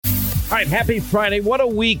All right, happy Friday. What a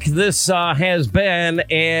week this has been,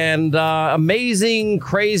 and amazing,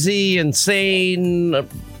 crazy, insane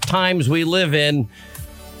times we live in.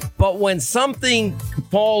 But when something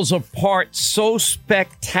falls apart so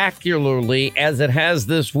spectacularly as it has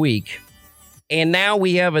this week, and now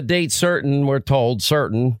we have a date certain, we're told,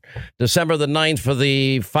 certain, December the 9th for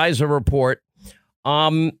the Pfizer report,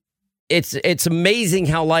 it's amazing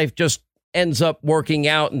how life just ends up working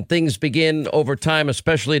out and things begin over time,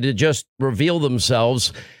 especially to just reveal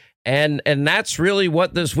themselves. And that's really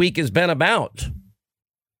what this week has been about.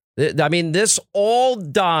 I mean, this all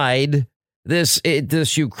died, this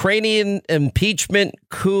Ukrainian impeachment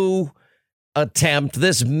coup attempt,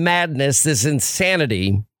 this madness, this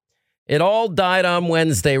insanity. It all died on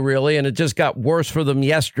Wednesday, really, and it just got worse for them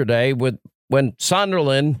yesterday when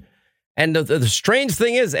Sondland. And the strange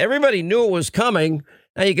thing is, everybody knew it was coming.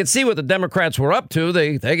 Now, you can see what the Democrats were up to.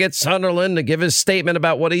 They get Sondland to give his statement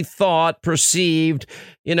about what he thought, perceived,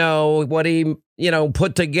 what he,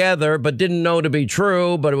 put together, but didn't know to be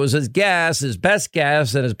true. But it was his guess, his best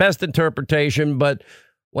guess, and his best interpretation. But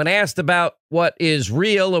when asked about what is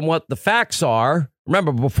real and what the facts are,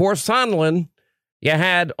 remember, before Sondland, you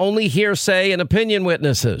had only hearsay and opinion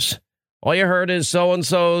witnesses. All you heard is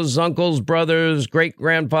so-and-so's uncles, brothers,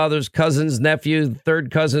 great-grandfathers, cousins, nephews,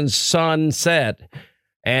 third cousin's son said.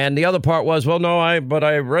 And the other part was, well, no, but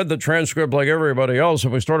I read the transcript like everybody else,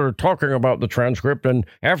 and we started talking about the transcript. And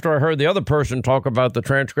after I heard the other person talk about the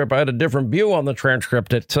transcript, I had a different view on the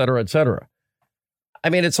transcript, et cetera, et cetera.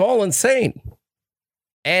 I mean, it's all insane.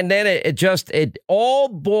 And then it all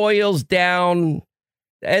boils down.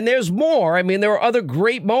 And there's more. I mean, there are other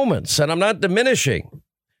great moments, and I'm not diminishing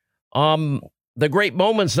the great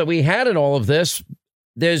moments that we had in all of this.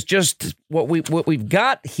 There's just what we've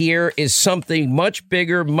got here is something much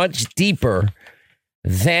bigger, much deeper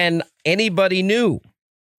than anybody knew.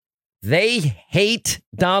 They hate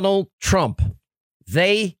Donald Trump.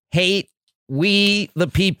 They hate we, the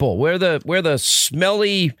people. We're the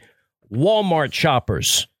smelly Walmart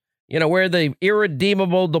shoppers. We're the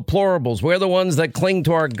irredeemable deplorables. We're the ones that cling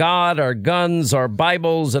to our God, our guns, our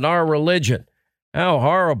Bibles, and our religion. How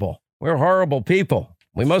horrible. We're horrible people.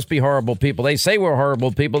 We must be horrible people. They say we're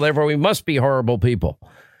horrible people, therefore we must be horrible people.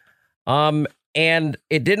 And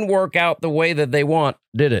it didn't work out the way that they want,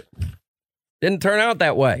 did it? Didn't turn out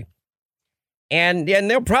that way. And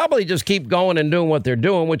they'll probably just keep going and doing what they're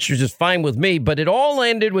doing, which is just fine with me. But it all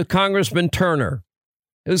ended with Congressman Turner,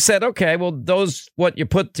 who said, okay, well, those what you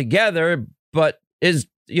put together, but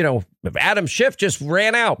Adam Schiff just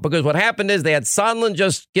ran out because what happened is they had Sondland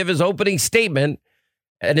just give his opening statement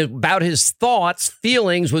and about his thoughts,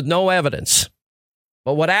 feelings with no evidence.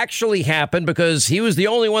 But what actually happened, because he was the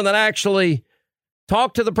only one that actually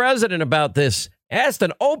talked to the president about this, asked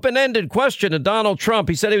an open-ended question to Donald Trump.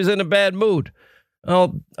 He said he was in a bad mood.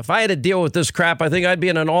 Well, if I had to deal with this crap, I think I'd be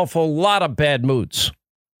in an awful lot of bad moods.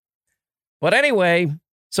 But anyway,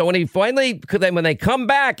 so when when they come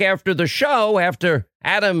back after the show, after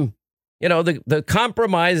Adam, the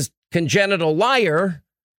compromised congenital liar,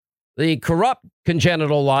 the corrupt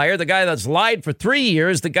congenital liar, the guy that's lied for 3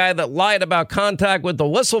 years, the guy that lied about contact with the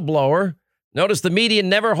whistleblower. Notice the media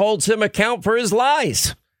never holds him account for his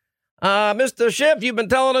lies. Mr. Schiff, you've been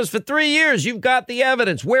telling us for 3 years. You've got the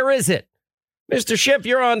evidence. Where is it? Mr. Schiff,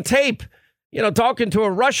 you're on tape, talking to a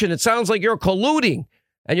Russian. It sounds like you're colluding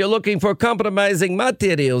and you're looking for compromising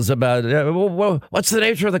materials about it. What's the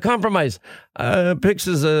nature of the compromise?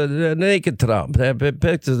 Pictures of a naked Trump.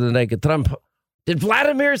 Pictures of the naked Trump. Did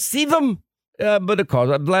Vladimir see them? But of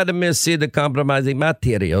course, Vladimir see the compromising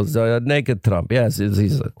materials. Naked Trump. Yes,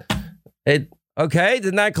 he's okay.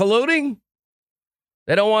 Isn't that colluding?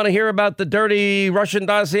 They don't want to hear about the dirty Russian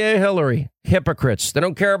dossier, Hillary. Hypocrites. They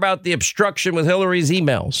don't care about the obstruction with Hillary's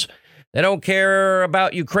emails. They don't care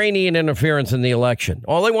about Ukrainian interference in the election.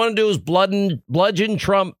 All they want to do is bludgeon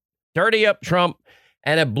Trump, dirty up Trump,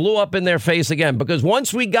 and it blew up in their face again. Because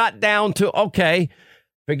once we got down to, okay,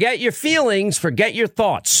 forget your feelings, forget your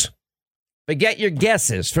thoughts, forget your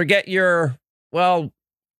guesses, forget your,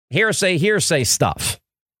 hearsay stuff.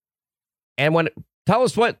 And tell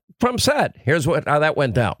us what Trump said. Here's how that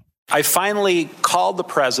went down. I finally called the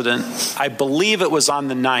president. I believe it was on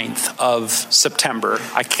the 9th of September.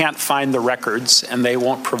 I can't find the records, and they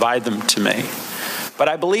won't provide them to me. But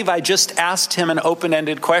I believe I just asked him an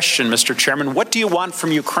open-ended question, Mr. Chairman. What do you want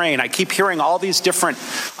from Ukraine? I keep hearing all these different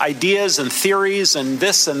ideas and theories and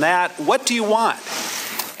this and that. What do you want?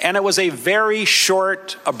 And it was a very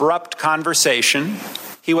short, abrupt conversation.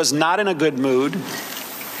 He was not in a good mood.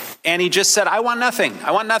 And he just said, I want nothing.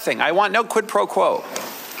 I want nothing. I want no quid pro quo.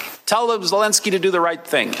 Tell Zelensky to do the right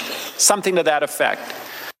thing. Something to that effect.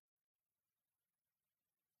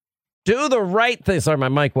 Do the right thing. Sorry, my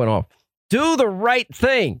mic went off. Do the right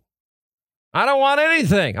thing. I don't want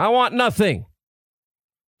anything. I want nothing.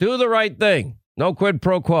 Do the right thing. No quid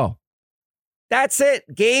pro quo. That's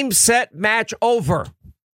it. Game, set, match over.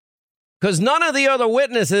 Because none of the other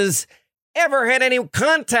witnesses ever had any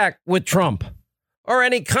contact with Trump or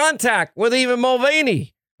any contact with even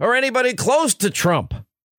Mulvaney or anybody close to Trump.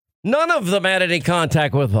 None of them had any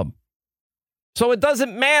contact with him. So it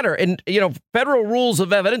doesn't matter. And, federal rules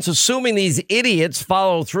of evidence, assuming these idiots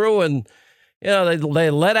follow through and, they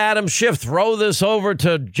let Adam Schiff throw this over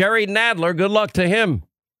to Jerry Nadler. Good luck to him.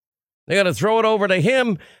 They're going to throw it over to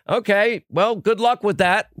him. Okay, well, good luck with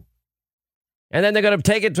that. And then they're going to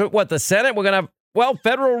take it to, the Senate? We're going to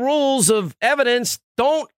federal rules of evidence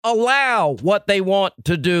don't allow what they want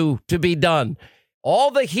to do to be done.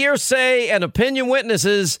 All the hearsay and opinion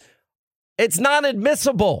witnesses, it's not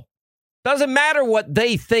admissible. Doesn't matter what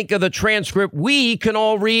they think of the transcript. We can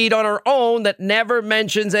all read on our own that never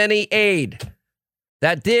mentions any aid.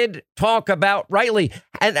 That did talk about rightly.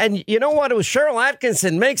 And you know what? It was Cheryl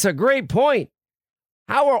Atkinson makes a great point.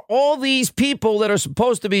 How are all these people that are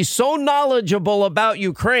supposed to be so knowledgeable about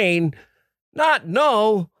Ukraine not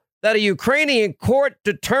know that a Ukrainian court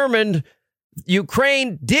determined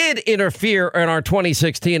Ukraine did interfere in our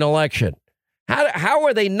 2016 election? How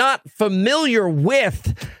are they not familiar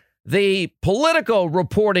with the political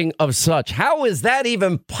reporting of such? How is that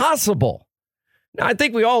even possible? Now, I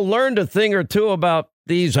think we all learned a thing or two about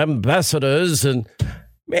these ambassadors, and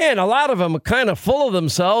man, a lot of them are kind of full of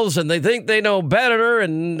themselves and they think they know better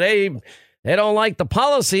and they don't like the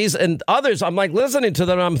policies. And others, I'm like listening to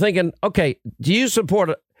them, I'm thinking, okay, do you support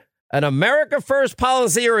an America first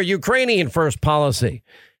policy or a Ukrainian first policy?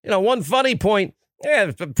 One funny point.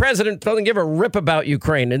 Yeah, the president doesn't give a rip about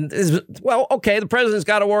Ukraine. And okay, the president's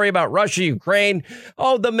got to worry about Russia, Ukraine,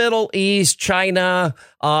 the Middle East, China,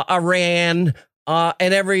 Iran,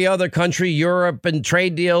 and every other country, Europe, and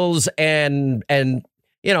trade deals and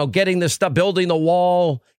getting this stuff, building the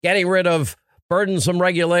wall, getting rid of burdensome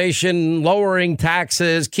regulation, lowering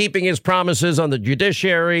taxes, keeping his promises on the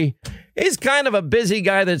judiciary. He's kind of a busy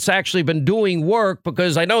guy that's actually been doing work,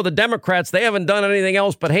 because I know the Democrats, they haven't done anything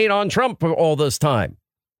else but hate on Trump for all this time.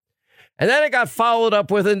 And then it got followed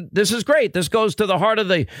up with, and this is great, this goes to the heart of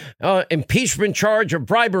the impeachment charge of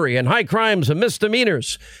bribery and high crimes and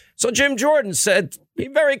misdemeanors. So Jim Jordan said, he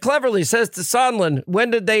very cleverly says to Sondland,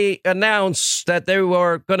 when did they announce that they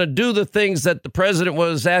were going to do the things that the president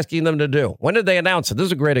was asking them to do? When did they announce it? This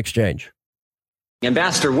is a great exchange.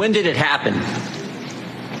 Ambassador, when did it happen?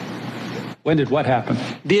 When did what happen?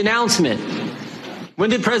 The announcement. When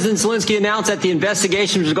did President Zelensky announce that the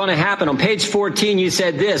investigation was going to happen? On page 14, you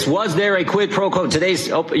said this: was there a quid pro quo? Today's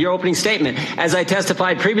your opening statement. As I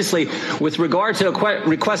testified previously, with regard to a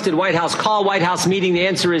requested White House call, White House meeting, the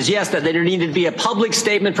answer is yes, that there needed to be a public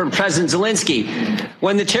statement from President Zelensky.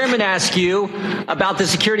 When the chairman asked you about the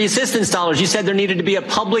security assistance dollars, you said there needed to be a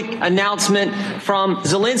public announcement from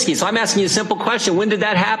Zelensky. So I'm asking you a simple question. When did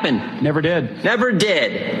that happen? Never did. Never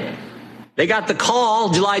did. They got the call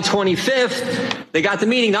July 25th. They got the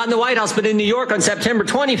meeting, not in the White House, but in New York on September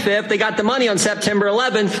 25th. They got the money on September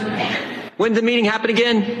 11th. When did the meeting happen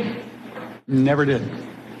again? Never did.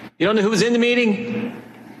 You don't know who was in the meeting?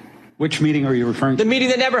 Which meeting are you referring to? The meeting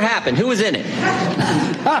that never happened. Who was in it?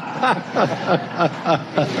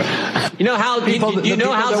 You know how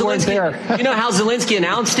Zelensky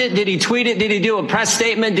announced it? Did he tweet it? Did he do a press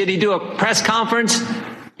statement? Did he do a press conference?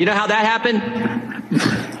 You know how that happened?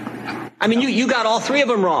 I mean, you got all three of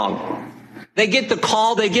them wrong. They get the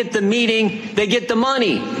call, they get the meeting, they get the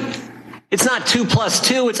money. It's not 2 +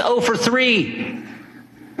 2, it's 0 for 3.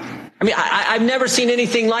 I mean, I've never seen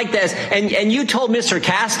anything like this. And you told Mr.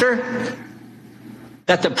 Castor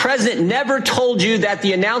that the president never told you that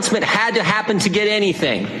the announcement had to happen to get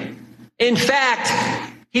anything. In fact,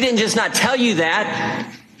 he didn't just not tell you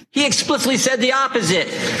that. He explicitly said the opposite.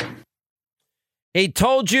 He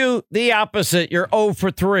told you the opposite. You're 0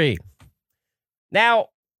 for 3. Now,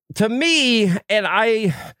 to me,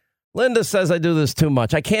 and Linda says I do this too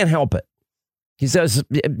much. I can't help it. He says,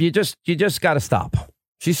 you just got to stop.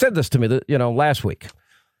 She said this to me, last week.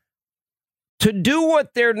 To do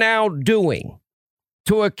what they're now doing,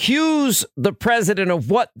 to accuse the president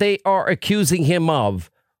of what they are accusing him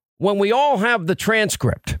of, when we all have the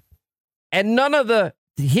transcript and none of the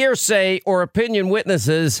hearsay or opinion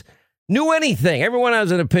witnesses knew anything. Everyone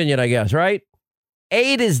has an opinion, I guess, right?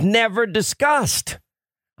 Aid is never discussed.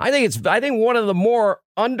 I think one of the more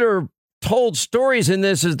undertold stories in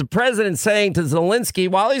this is the president saying to Zelensky,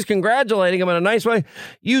 while he's congratulating him in a nice way,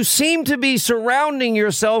 you seem to be surrounding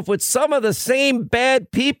yourself with some of the same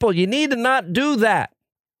bad people. You need to not do that.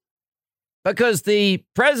 because the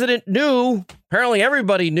president knew, apparently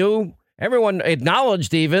everybody knew, everyone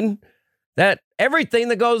acknowledged even, that everything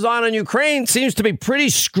that goes on in Ukraine seems to be pretty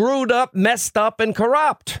screwed up, messed up, and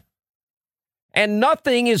corrupt. And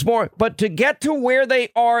nothing is more, but to get to where they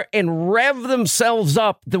are and rev themselves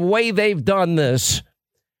up the way they've done this,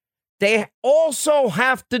 they also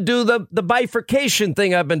have to do the bifurcation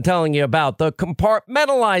thing I've been telling you about, the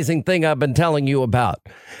compartmentalizing thing I've been telling you about.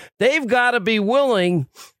 They've got to be willing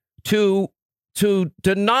to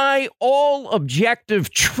deny all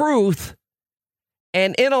objective truth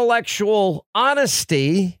and intellectual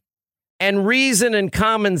honesty and reason and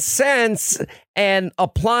common sense and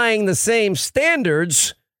applying the same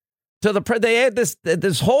standards to they had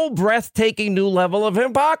this whole breathtaking new level of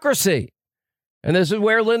hypocrisy. And this is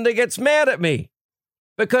where Linda gets mad at me,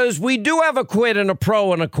 because we do have a quid and a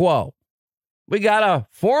pro and a quo. We got a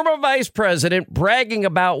former vice president bragging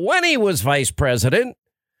about when he was vice president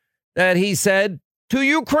that he said to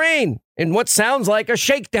Ukraine in what sounds like a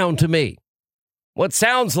shakedown to me. What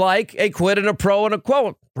sounds like a quid and a pro and a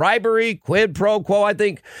quo. Bribery, quid, pro quo. I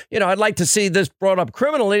think, I'd like to see this brought up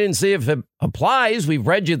criminally and see if it applies. We've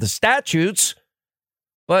read you the statutes,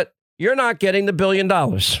 but you're not getting the $1 billion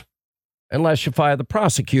unless you fire the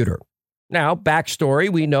prosecutor. Now, backstory,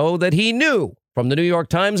 we know that he knew from the New York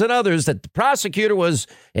Times and others that the prosecutor was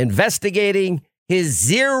investigating his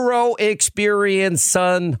zero experience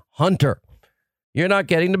son, Hunter. You're not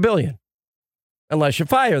getting the $1 billion unless you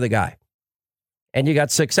fire the guy. And you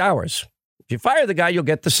got 6 hours. If you fire the guy, you'll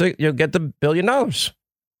get the $1 billion.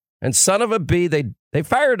 And son of a bee, they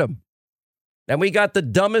fired him. And we got the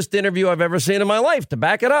dumbest interview I've ever seen in my life to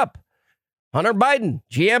back it up. Hunter Biden,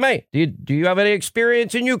 GMA. Do you have any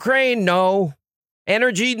experience in Ukraine? No.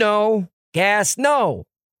 Energy? No. Gas? No.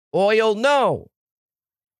 Oil? No.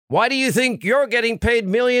 Why do you think you're getting paid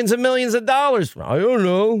millions and millions of dollars? I don't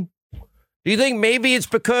know. Do you think maybe it's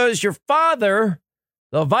because your father,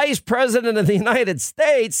 the vice president of the United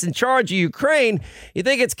States in charge of Ukraine, you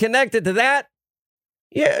think it's connected to that?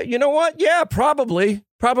 Yeah, you know what? Yeah, probably.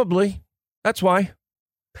 That's why.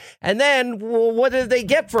 And then, well, what did they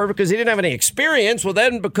get for it? Because he didn't have any experience. Well,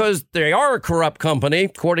 then, because they are a corrupt company,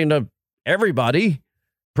 according to everybody,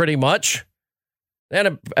 pretty much.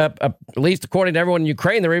 And at least according to everyone in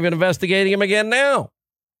Ukraine, they're even investigating him again now.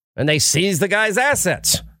 And they seized the guy's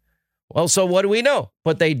assets. Well, so what do we know?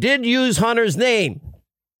 But they did use Hunter's name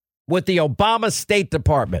with the Obama State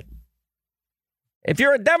Department. If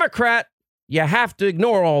you're a Democrat, you have to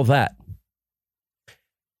ignore all that.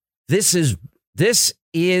 This is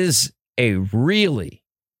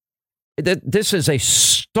a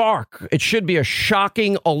stark, it should be a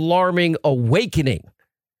shocking, alarming awakening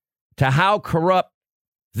to how corrupt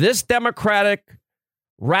this Democratic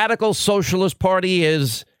radical socialist party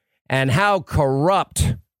is and how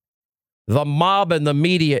corrupt the mob and the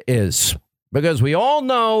media is. Because we all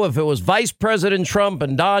know if it was Vice President Trump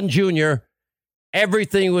and Don Jr.,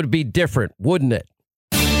 everything would be different, wouldn't it?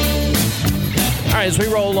 All right, as we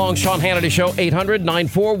roll along, Sean Hannity Show,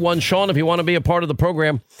 800-941-SEAN, if you want to be a part of the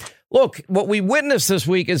program. Look, what we witnessed this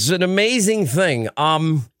week is an amazing thing.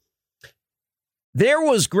 There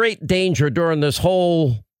was great danger during this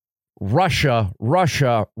whole Russia.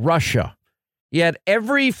 Yet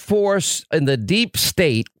every force in the deep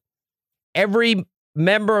state, every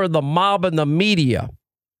member of the mob and the media,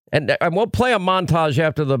 and we'll play a montage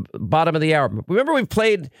after the bottom of the hour. Remember, we've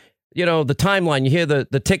played, the timeline. You hear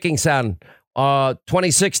the ticking sound.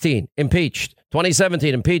 2016, impeached.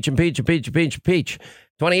 2017, impeach.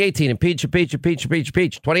 2018, impeach.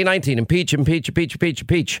 2019,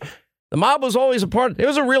 impeach. The mob was always a part. There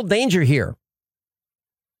was a real danger here.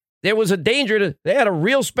 There was a danger. They had a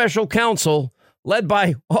real special counsel led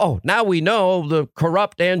by, now we know, the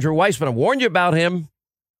corrupt Andrew Weissmann. I warned you about him.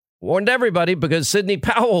 Warned everybody because Sidney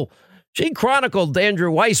Powell, she chronicled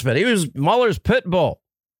Andrew Weissmann. He was Mueller's pit bull.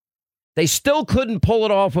 They still couldn't pull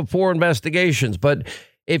it off with 4 investigations. But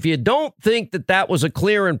if you don't think that was a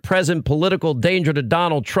clear and present political danger to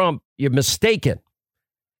Donald Trump, you're mistaken.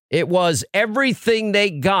 It was everything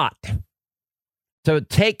they got to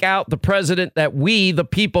take out the president that we, the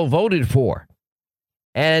people, voted for.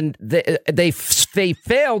 And they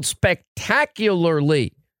failed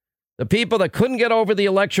spectacularly. The people that couldn't get over the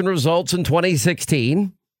election results in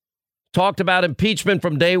 2016 talked about impeachment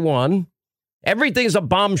from day one. Everything's a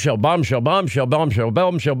bombshell. We've heard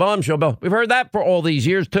that for all these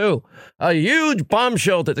years, too. A huge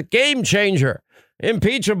bombshell that's a game changer.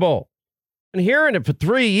 Impeachable. And hearing it for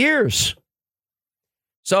 3 years.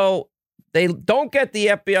 So they don't get the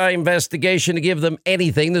FBI investigation to give them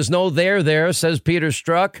anything. There's no there, says Peter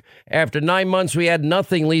Strzok. After 9 months, we had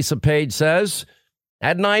nothing, Lisa Page says.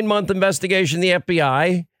 Had 9-month investigation, the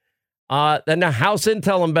FBI. Then the House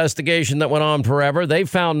Intel investigation that went on forever. They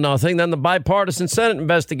found nothing. Then the bipartisan Senate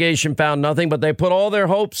investigation found nothing, but they put all their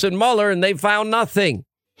hopes in Mueller and they found nothing.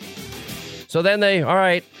 So then they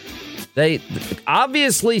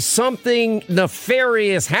obviously something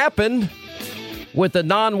nefarious happened with the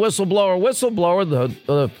whistleblower,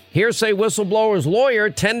 the hearsay whistleblower's lawyer,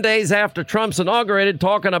 10 days after Trump's inaugurated,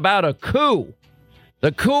 talking about a coup.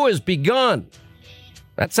 The coup has begun.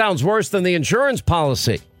 That sounds worse than the insurance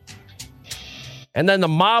policy. And then the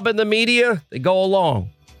mob and the media, they go along.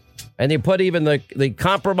 And they put even the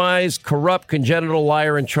compromised, corrupt, congenital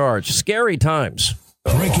liar in charge. Scary times.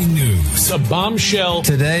 Breaking news. A bombshell.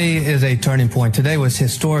 Today is a turning point. Today was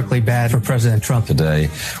historically bad for President Trump. Today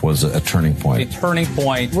was a turning point. A turning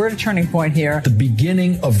point. We're at a turning point here. The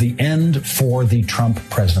beginning of the end for the Trump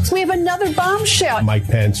presidency. We have another bombshell. Mike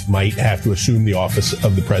Pence might have to assume the office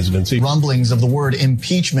of the presidency. Rumblings of the word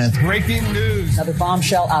impeachment. Breaking news. Another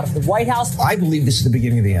bombshell out of the White House. I believe this is the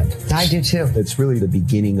beginning of the end. I do too. It's really the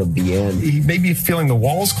beginning of the end. He may be feeling the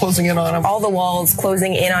walls closing in on him. All the walls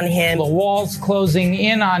closing in on him. The walls closing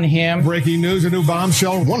in on him. Breaking news, a new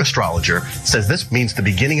bombshell. One astrologer says this means the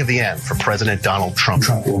beginning of the end for President Donald Trump.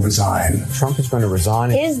 Trump will resign. Trump is going to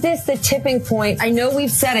resign. Is this the tipping point? I know we've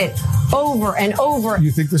said it over and over.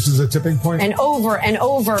 You think this is a tipping point? And over and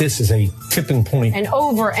over. This is a tipping point. And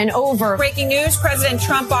over and over. Breaking news, President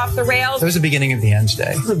Trump off the rails. It was the beginning of the end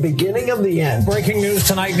today. The beginning of the end. Breaking news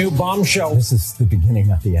tonight, new bombshell. This is the beginning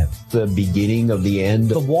of the end. The beginning of the end.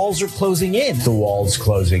 The walls are closing in. The walls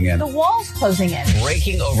closing in. The walls closing in.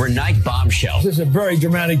 Breaking overnight bombshell. This is a very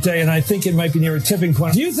dramatic day, and I think it might be near a tipping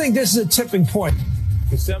point. Do you think this is a tipping point?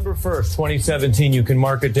 December 1st, 2017, you can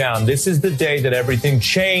mark it down. This is the day that everything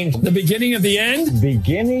changed. The beginning of the end?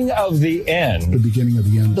 Beginning of the end. The beginning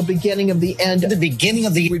of the end. The beginning of the end. The beginning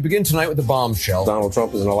of the... We begin tonight with the bombshell. Donald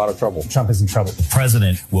Trump is in a lot of trouble. Trump is in trouble. The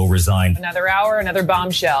president will resign. Another hour, another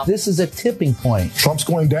bombshell. This is a tipping point. Trump's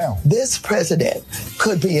going down. This president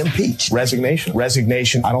could be impeached.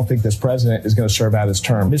 Resignation. I don't think this president is going to serve out his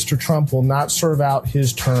term. Mr. Trump will not serve out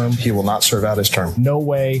his term. He will not serve out his term. No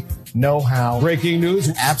way, no how. Breaking news.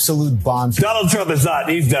 An absolute bombshell. Donald Trump is not.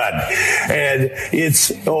 He's done. And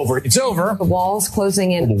it's over. It's over. The walls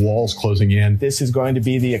closing in. The walls closing in. This is going to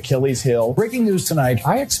be the Achilles heel. Breaking news tonight.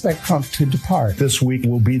 I expect Trump to depart. This week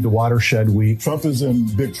will be the watershed week. Trump is in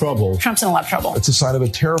big trouble. Trump's in a lot of trouble. It's a sign of a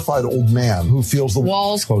terrified old man who feels the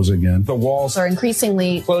walls closing in. The walls are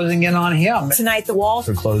increasingly closing in on him. Tonight, the walls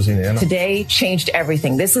are closing in. Today changed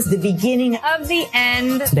everything. This is the beginning of the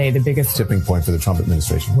end. Today, the biggest Tipping point for the Trump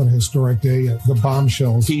administration. What a historic day. The bombshells.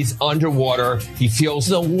 He's underwater. He feels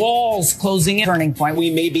The walls closing in. turning point. We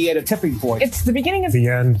may be at a tipping point. It's the beginning of The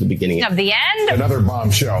end. The beginning of the end. Another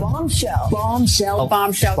bombshell. bombshell. Bombshell.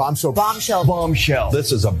 Bombshell. Bombshell. Bombshell. Bombshell.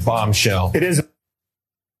 This is a bombshell. It is.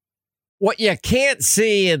 What you can't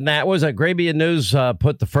see in that was Arabian News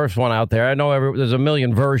put the first one out there. I know there's a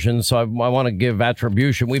million versions, so I want to give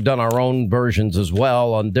attribution. We've done our own versions as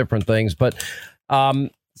well on different things, but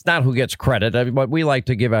it's not who gets credit. But we like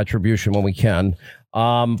to give attribution when we can.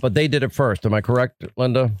 But they did it first. Am I correct,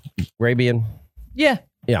 Linda? Arabian? Yeah.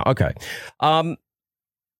 Yeah. Okay.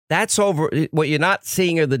 That's over. What you're not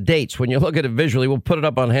seeing are the dates. When you look at it visually, we'll put it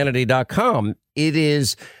up on Hannity.com. It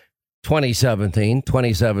is 2017,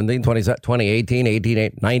 2018,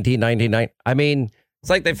 1999. I mean, it's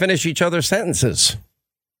like they finish each other's sentences.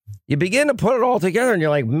 You begin to put it all together and you're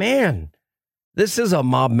like, man, this is a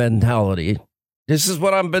mob mentality. This is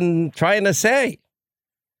what I've been trying to say.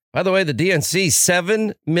 By the way, the DNC,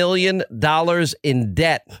 $7 million in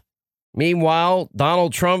debt. Meanwhile,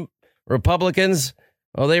 Donald Trump, Republicans,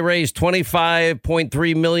 well, they raised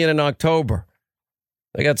 $25.3 million in October.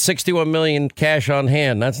 They got $61 million cash on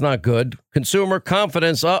hand. That's not good. Consumer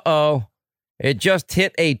confidence, it just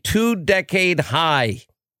hit a 2-decade high.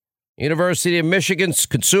 University of Michigan's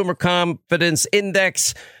Consumer Confidence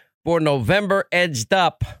Index for November edged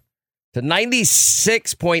up to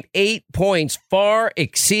 96.8 points, far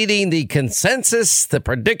exceeding the consensus, the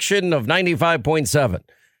prediction of 95.7.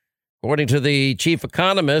 According to the chief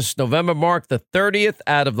economist, November marked the 30th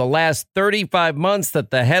out of the last 35 months that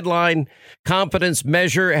the headline confidence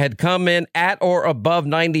measure had come in at or above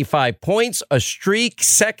 95 points, a streak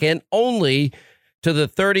second only to the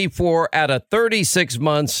 34 out of 36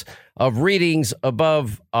 months of readings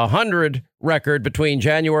above 100 record between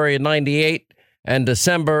January of 98 and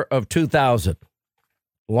December of 2000.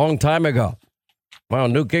 A long time ago. Wow,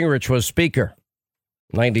 Newt Gingrich was speaker.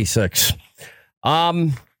 96.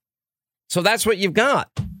 So that's what you've got.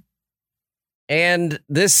 And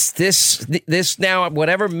this now,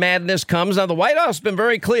 whatever madness comes, now the White House has been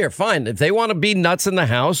very clear. Fine. If they want to be nuts in the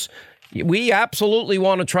House, we absolutely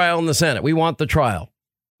want a trial in the Senate. We want the trial.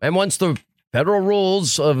 And once the federal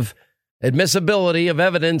rules of admissibility of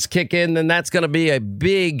evidence kick in, then that's going to be a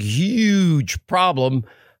big, huge problem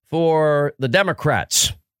for the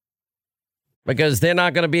Democrats. Because they're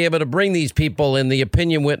not going to be able to bring these people in, the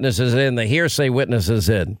opinion witnesses in, the hearsay witnesses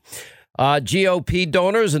in. GOP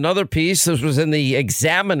donors, another piece. This was in the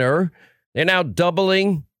Examiner. They're now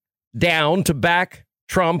doubling down to back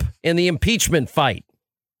Trump in the impeachment fight.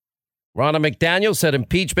 Ronna McDaniel said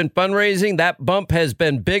impeachment fundraising, that bump has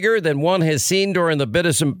been bigger than one has seen during the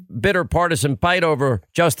bitter partisan fight over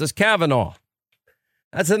Justice Kavanaugh.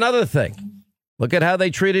 That's another thing. Look at how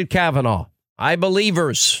they treated Kavanaugh. I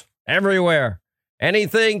believers everywhere.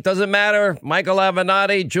 Anything, doesn't matter. Michael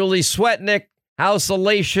Avenatti, Julie Swetnick, how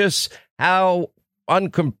salacious, how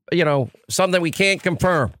something we can't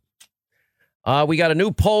confirm. We got a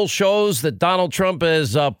new poll shows that Donald Trump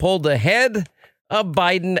has pulled ahead of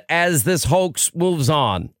Biden as this hoax moves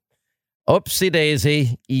on. Oopsie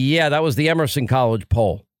daisy. Yeah, that was the Emerson College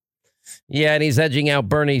poll. Yeah, and he's edging out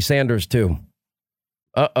Bernie Sanders, too.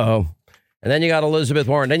 Uh-oh. And then you got Elizabeth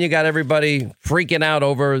Warren. Then you got everybody freaking out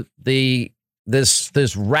over this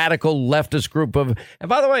radical leftist group of. And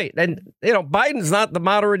by the way, Biden's not the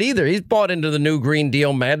moderate either. He's bought into the new Green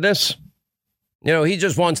Deal madness. He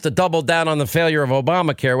just wants to double down on the failure of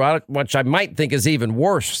Obamacare, which I might think is even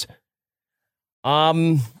worse.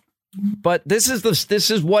 But this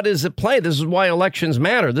is what is at play. This is why elections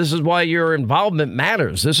matter. This is why your involvement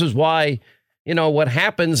matters. This is why, what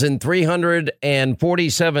happens in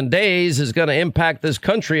 347 days is going to impact this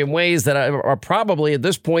country in ways that are probably at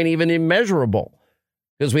this point even immeasurable,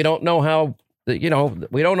 because we don't know how, we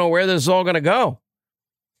don't know where this is all going to go.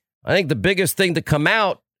 I think the biggest thing to come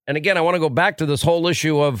out, and again, I want to go back to this whole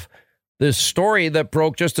issue of this story that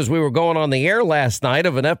broke just as we were going on the air last night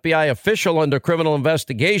of an FBI official under criminal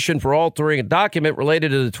investigation for altering a document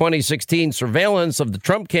related to the 2016 surveillance of the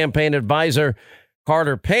Trump campaign advisor,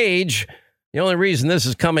 Carter Page. The only reason this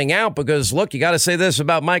is coming out because, look, you got to say this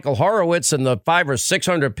about Michael Horowitz and the 500 or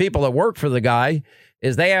 600 people that work for the guy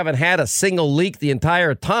is they haven't had a single leak the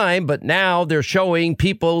entire time. But now they're showing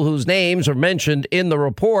people whose names are mentioned in the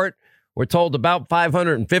report. We're told about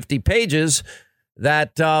 550 pages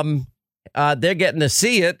that they're getting to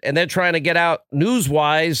see it, and they're trying to get out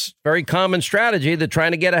news-wise, very common strategy. They're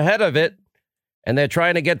trying to get ahead of it, and they're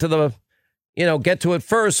trying to get to it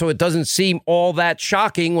first so it doesn't seem all that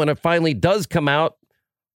shocking when it finally does come out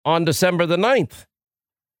on December the 9th.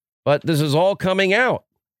 But this is all coming out.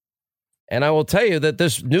 And I will tell you that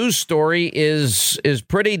this news story is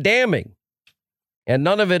pretty damning, and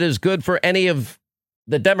none of it is good for any of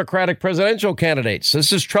the Democratic presidential candidates.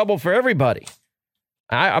 This is trouble for everybody.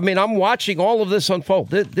 I mean, I'm watching all of this unfold.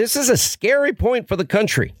 This is a scary point for the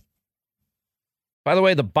country. By the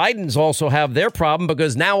way, the Bidens also have their problem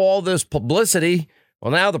because now all this publicity,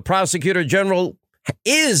 well, now the prosecutor general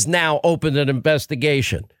is now opened an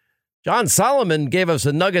investigation. John Solomon gave us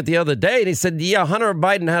a nugget the other day, and he said, yeah, Hunter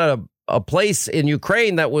Biden had a place in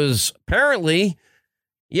Ukraine that was apparently,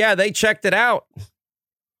 yeah, they checked it out.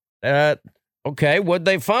 Okay, what'd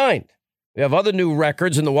they find? We have other new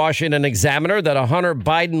records in the Washington Examiner that a Hunter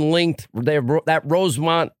Biden linked that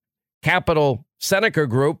Rosemont Capital Seneca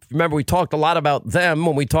Group. Remember, we talked a lot about them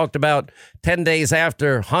when we talked about 10 days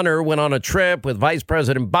after Hunter went on a trip with Vice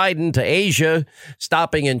President Biden to Asia,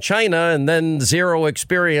 stopping in China, and then Zero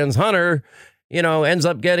Experience Hunter, ends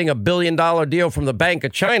up getting $1 billion deal from the Bank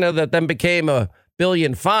of China that then became $1.5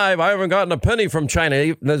 billion. I haven't gotten a penny from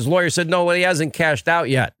China. His lawyer said, no, he hasn't cashed out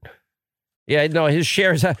yet. Yeah, no, his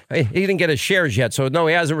shares, he didn't get his shares yet. So, no,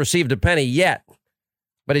 he hasn't received a penny yet.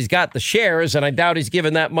 But he's got the shares, and I doubt he's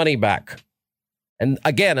given that money back. And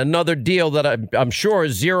again, another deal that I'm sure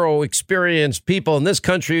Zero experienced people in this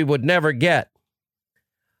country would never get.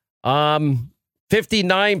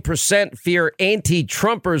 59% fear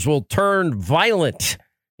anti-Trumpers will turn violent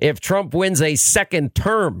if Trump wins a second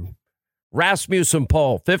term. Rasmussen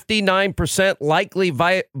poll, 59% likely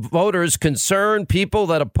voters concerned people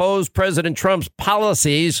that oppose President Trump's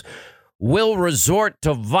policies will resort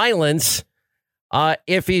to violence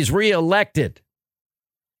if he's reelected.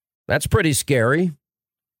 That's pretty scary.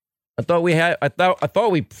 I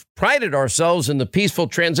thought we prided ourselves in the peaceful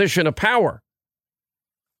transition of power.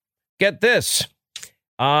 Get this.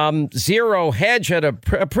 Zero Hedge had a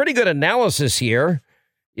pretty good analysis here.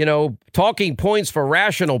 Talking points for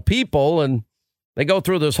rational people, and they go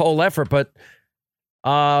through this whole effort. But,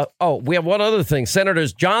 we have one other thing.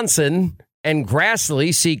 Senators Johnson and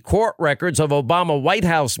Grassley see court records of Obama White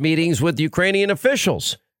House meetings with Ukrainian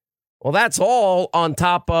officials. Well, that's all on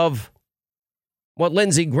top of what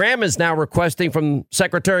Lindsey Graham is now requesting from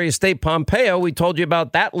Secretary of State Pompeo. We told you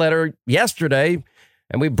about that letter yesterday,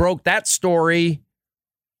 and we broke that story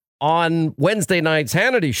on Wednesday night's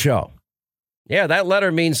Hannity show. Yeah, that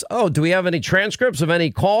letter means, oh, do we have any transcripts of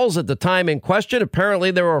any calls at the time in question?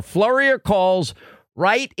 Apparently, there were a flurry of calls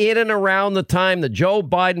right in and around the time that Joe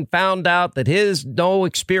Biden found out that his no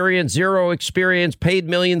experience, zero experience, paid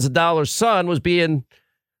millions of dollars son was being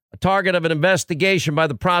a target of an investigation by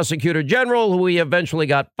the prosecutor general, who he eventually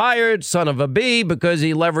got fired, son of a B, because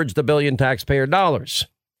he leveraged $1 billion taxpayer dollars.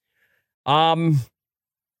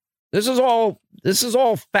 This is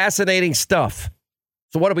all fascinating stuff.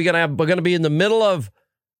 So what are we going to have? We're going to be in the middle of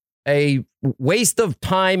a waste of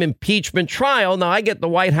time impeachment trial. Now, I get the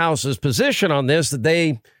White House's position on this, that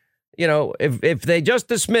they, if they just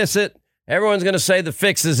dismiss it, everyone's going to say the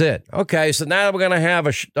fix is it. Okay, so now we're going to have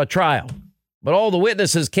a trial. But all the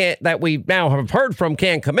witnesses that we now have heard from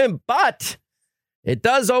can't come in. But it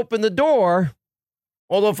does open the door.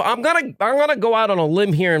 Although if I'm gonna go out on a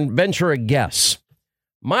limb here and venture a guess.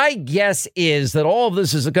 My guess is that all of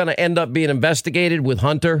this is going to end up being investigated with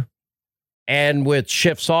Hunter and with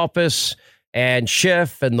Schiff's office and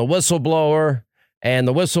Schiff and the whistleblower. And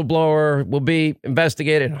the whistleblower will be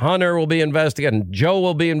investigated. Hunter will be investigated. And Joe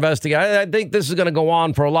will be investigated. I think this is going to go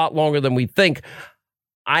on for a lot longer than we think.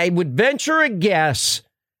 I would venture a guess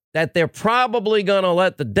that they're probably going to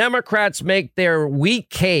let the Democrats make their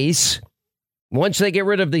weak case once they get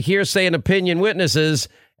rid of the hearsay and opinion witnesses.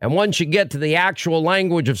 And once you get to the actual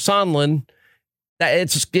language of Sondland, that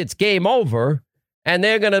it's game over. And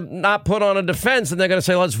they're going to not put on a defense, and they're going to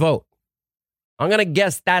say, let's vote. I'm going to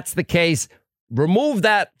guess that's the case. Remove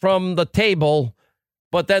that from the table.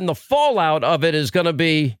 But then the fallout of it is going to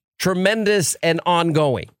be tremendous and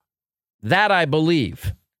ongoing. That I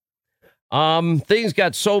believe. Things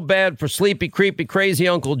got so bad for sleepy, creepy, crazy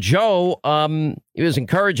Uncle Joe. He was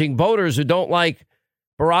encouraging voters who don't like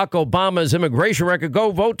Barack Obama's immigration record,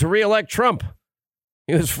 go vote to reelect Trump.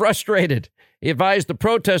 He was frustrated. He advised the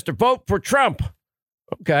protester, vote for Trump.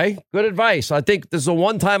 Okay, good advice. I think this is the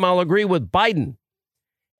one time I'll agree with Biden.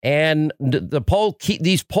 And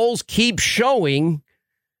these polls keep showing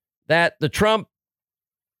that the Trump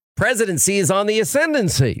presidency is on the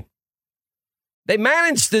ascendancy. They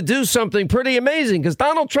managed to do something pretty amazing because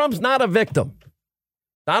Donald Trump's not a victim.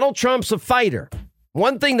 Donald Trump's a fighter.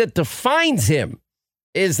 One thing that defines him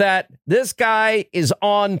is that this guy is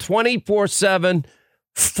on 24/7,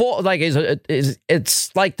 full, like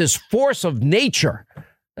it's like this force of nature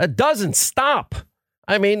that doesn't stop.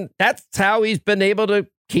 I mean, that's how he's been able to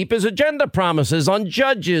keep his agenda promises on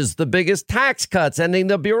judges, the biggest tax cuts, ending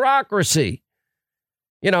the bureaucracy.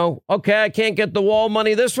 Okay, I can't get the wall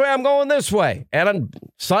money this way. I'm going this way. And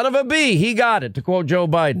son of a B, he got it, to quote Joe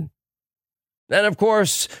Biden. Then, of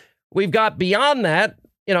course, we've got beyond that,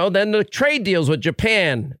 then the trade deals with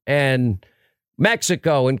Japan and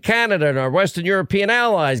Mexico and Canada and our Western European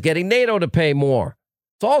allies, getting NATO to pay more.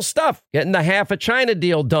 It's all stuff. Getting the half of China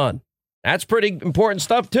deal done. That's pretty important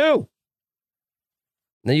stuff, too.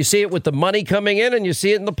 Then you see it with the money coming in, and you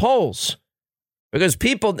see it in the polls. Because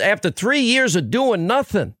people, after 3 years of doing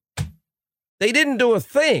nothing, they didn't do a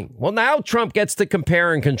thing. Well, now Trump gets to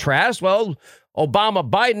compare and contrast. Well, Obama,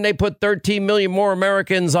 Biden, they put 13 million more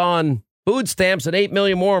Americans on food stamps and 8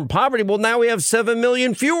 million more in poverty. Well, now we have 7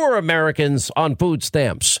 million fewer Americans on food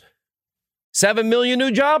stamps. 7 million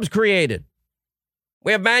new jobs created.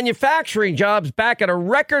 We have manufacturing jobs back at a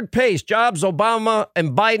record pace. Jobs Obama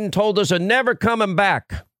and Biden told us are never coming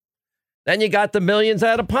back. Then you got the millions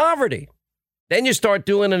out of poverty. Then you start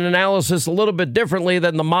doing an analysis a little bit differently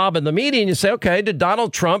than the mob and the media. And you say, okay, did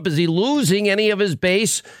Donald Trump, is he losing any of his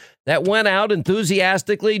base that went out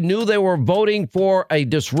enthusiastically, knew they were voting for a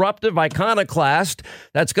disruptive iconoclast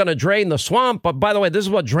that's going to drain the swamp? But by the way, this is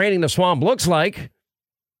what draining the swamp looks like.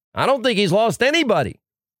 I don't think he's lost anybody.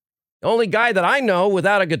 The only guy that I know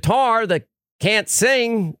without a guitar that can't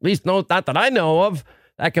sing, at least not that I know of,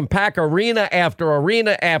 that can pack arena after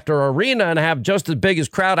arena after arena and have just as big as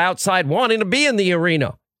crowd outside wanting to be in the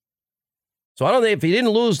arena. So I don't think if he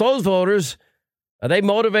didn't lose those voters, are they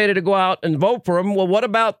motivated to go out and vote for him? Well, what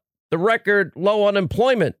about the record low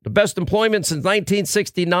unemployment? The best employment since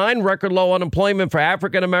 1969, record low unemployment for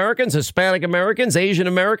African Americans, Hispanic Americans, Asian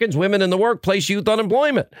Americans, women in the workplace, youth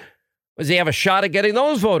unemployment. Does he have a shot at getting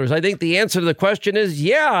those voters? I think the answer to the question is,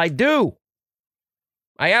 yeah, I do.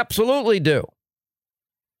 I absolutely do.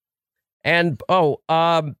 And,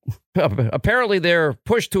 apparently their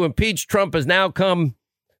push to impeach Trump has now come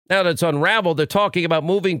Now that it's unraveled, they're talking about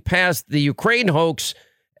moving past the Ukraine hoax,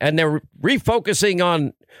 and they're refocusing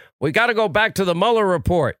on, we got to go back to the Mueller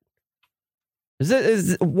report.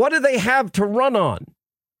 What do they have to run on?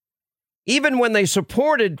 Even when they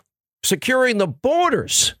supported securing the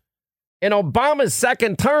borders in Obama's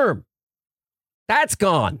second term, that's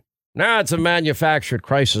gone. Now it's a manufactured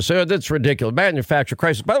crisis. That's ridiculous. Manufactured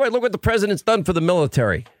crisis. By the way, look what the president's done for the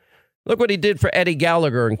military. Look what he did for Eddie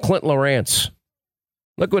Gallagher and Clint Lawrence.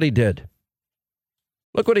 Look what he did.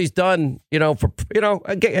 Look what he's done, for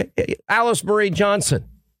Alice Marie Johnson.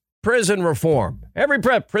 Prison reform. Every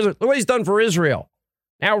prison. Look what he's done for Israel.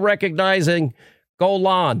 Now recognizing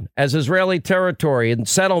Golan as Israeli territory and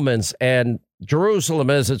settlements and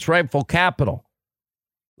Jerusalem as its rightful capital.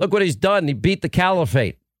 Look what he's done. He beat the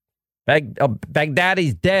caliphate.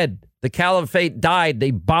 Baghdadi's dead. The caliphate died.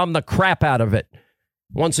 They bombed the crap out of it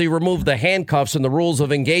once he removed the handcuffs and the rules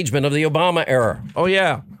of engagement of the Obama era. Oh,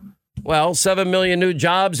 yeah. Well, 7 million new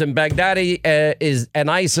jobs and Baghdadi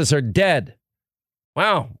and ISIS are dead.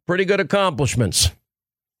 Wow. Pretty good accomplishments.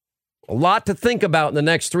 A lot to think about in the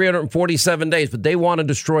next 347 days, but they want to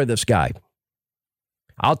destroy this guy.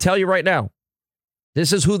 I'll tell you right now,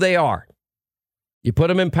 this is who they are. You put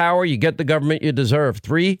them in power, you get the government you deserve.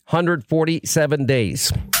 347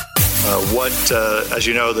 days. As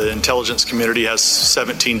you know, the intelligence community has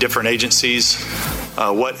 17 different agencies.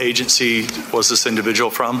 What agency was this individual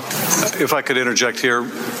from? If I could interject here,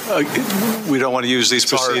 we don't want to use these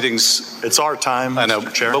proceedings. It's our time, I know,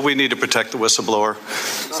 Mr. Chair. But we need to protect the whistleblower.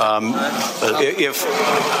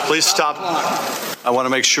 Please stop. I want to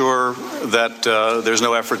make sure that there's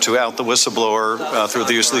no effort to out the whistleblower through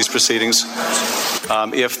the use of these proceedings.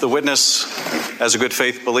 If the witness has a good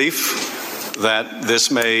faith belief that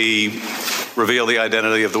this may reveal the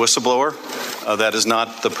identity of the whistleblower, that is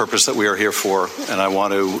not the purpose that we are here for, and I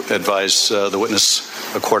want to advise the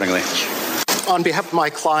witness accordingly. On behalf of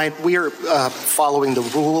my client, we are following the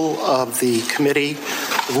rule of the committee,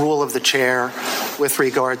 the rule of the chair with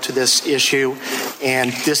regard to this issue,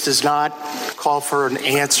 and this does not call for an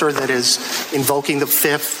answer that is invoking the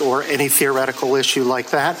Fifth or any theoretical issue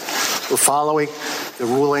like that. We're following the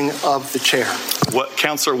ruling of the chair.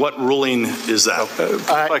 Counselor, what ruling is that?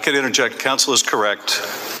 If I could interject, counsel is correct.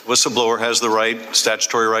 Whistleblower has the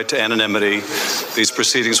statutory right to anonymity. These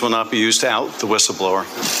proceedings will not be used to out the whistleblower.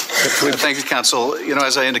 Thank you, counsel.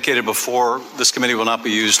 As I indicated before, this committee will not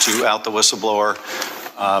be used to out the whistleblower.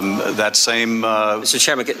 That same Mr.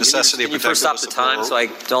 Chairman, necessity can you first stop the time so I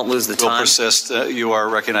don't lose the time? Will persist. You are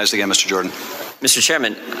recognized again, Mr. Jordan. Mr.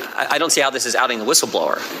 Chairman, I don't see how this is outing the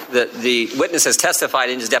whistleblower. The witness has testified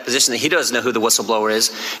in his deposition that he doesn't know who the whistleblower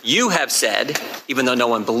is. You have said, even though no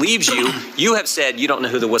one believes you, you have said you don't know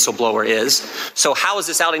who the whistleblower is. So how is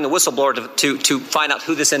this outing the whistleblower to find out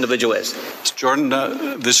who this individual is? Mr. Jordan,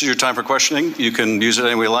 this is your time for questioning. You can use it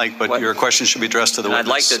any way you like, but your question should be addressed to the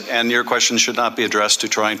witness. And your question should not be addressed to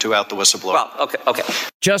trying to out the whistleblower. Well, okay.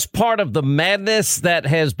 Just part of the madness that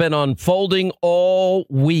has been unfolding all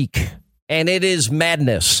week. And it is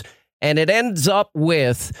madness. And it ends up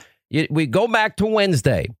with, we go back to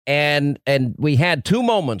Wednesday, and we had two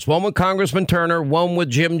moments, one with Congressman Turner, one with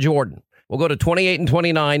Jim Jordan. We'll go to 28 and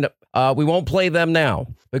 29. We won't play them now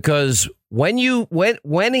because when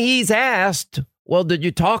he's asked, well, did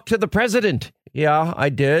you talk to the president? Yeah, I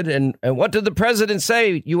did. And what did the president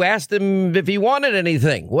say? You asked him if he wanted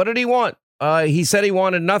anything. What did he want? He said he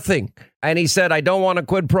wanted nothing. And he said, I don't want a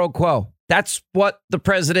quid pro quo. That's what the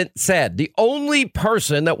president said. The only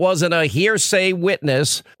person that wasn't a hearsay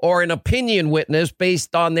witness or an opinion witness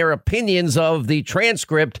based on their opinions of the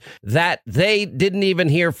transcript that they didn't even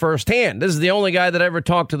hear firsthand. This is the only guy that ever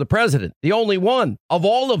talked to the president. The only one of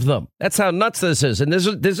all of them. That's how nuts this is. And this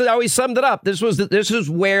is how he summed it up. This is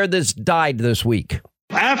where this died this week.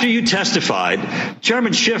 After you testified,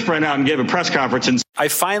 Chairman Schiff ran out and gave a press conference and I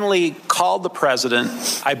finally called the president.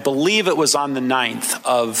 I believe it was on the 9th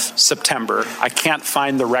of September. I can't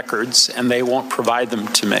find the records, and they won't provide them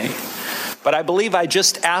to me. But I believe I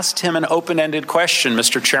just asked him an open-ended question,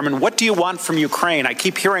 Mr. Chairman. What do you want from Ukraine? I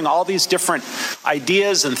keep hearing all these different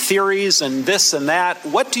ideas and theories and this and that.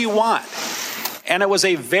 What do you want? And it was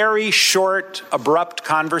a very short, abrupt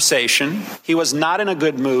conversation. He was not in a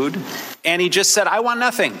good mood. And he just said, I want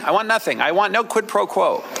nothing. I want nothing. I want no quid pro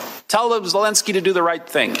quo. Tell Zelensky to do the right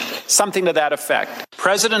thing. Something to that effect.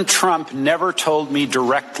 President Trump never told me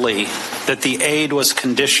directly that the aid was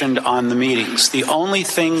conditioned on the meetings. The only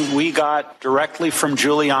thing we got directly from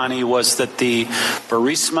Giuliani was that the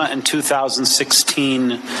Burisma and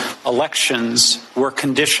 2016 elections were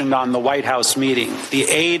conditioned on the White House meeting. The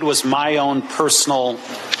aid was my own personal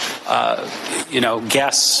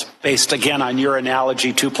guess based, again, on your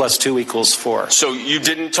analogy, 2 + 2 = 4. So you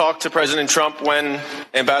didn't talk to President Trump when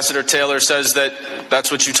Ambassador Taylor says that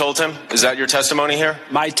that's what you told him? Is that your testimony here?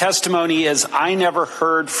 My testimony is I never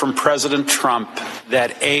heard from President Trump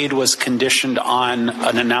that aid was conditioned on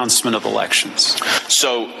an announcement of elections.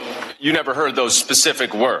 So you never heard those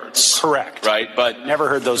specific words? Correct. Right, but never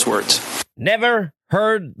heard those words. Never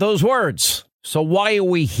heard those words. So why are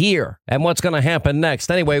we here and what's going to happen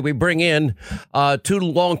next? Anyway, we bring in 2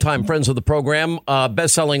 longtime friends of the program,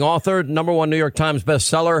 best-selling author, #1 New York Times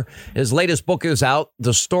bestseller. His latest book is out,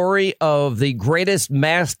 The Story of the Greatest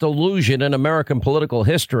Mass Delusion in American Political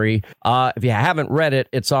History. If you haven't read it,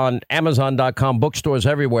 it's on Amazon.com, bookstores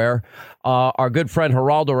everywhere. Our good friend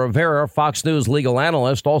Geraldo Rivera, Fox News legal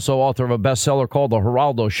analyst, also author of a bestseller called The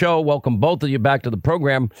Geraldo Show. Welcome both of you back to the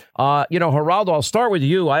program. Geraldo, I'll start with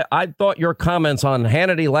you. I thought your comments on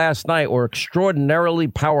Hannity last night were extraordinarily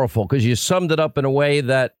powerful because you summed it up in a way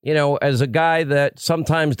that, as a guy that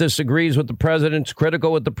sometimes disagrees with the president,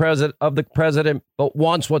 critical with the president, but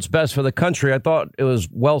wants what's best for the country. I thought it was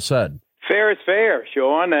well said. Fair is fair,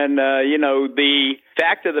 Sean. And, the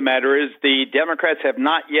fact of the matter is the Democrats have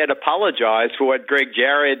not yet apologized for what Greg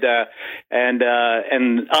Jarrett and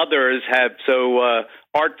others have so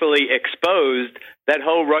artfully exposed, that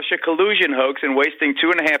whole Russia collusion hoax, and wasting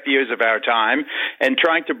 2.5 years of our time and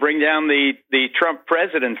trying to bring down the Trump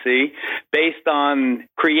presidency based on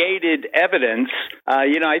created evidence.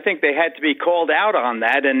 I think they had to be called out on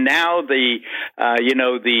that. And now the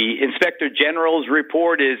Inspector General's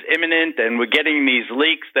report is imminent, and we're getting these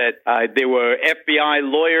leaks that there were FBI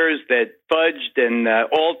lawyers that fudged and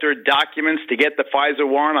altered documents to get the FISA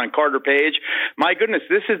warrant on Carter Page. My goodness,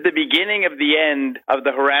 this is the beginning of the end of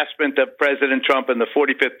the harassment of President Trump and the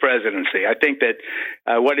 45th presidency. I think that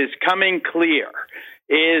what is coming clear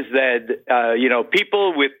is that,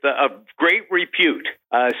 people with of great repute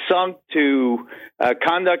sunk to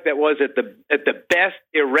conduct that was at the best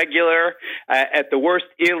irregular, at the worst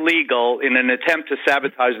illegal, in an attempt to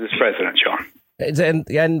sabotage this president, Sean.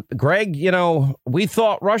 And Greg, we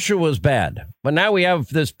thought Russia was bad, but now we have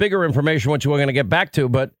this bigger information, which we're going to get back to.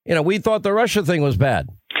 But, we thought the Russia thing was bad.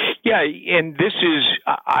 Yeah, and this is,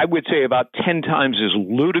 I would say, about 10 times as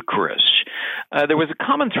ludicrous. There was a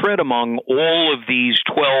common thread among all of these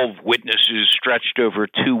 12 witnesses stretched over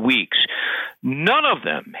 2 weeks. None of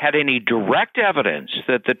them had any direct evidence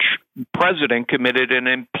that the president committed an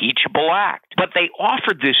impeachable act. But they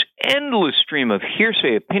offered this endless stream of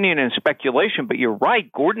hearsay, opinion, and speculation. But you're right,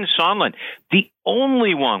 Gordon Sondland, the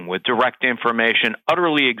only one with direct information,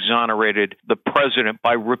 utterly exonerated the president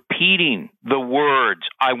by repeating the words,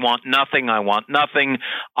 I want nothing, I want nothing,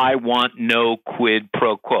 I want no quid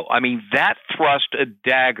pro quo. I mean, that thrust a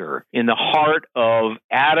dagger in the heart of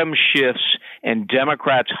Adam Schiff's and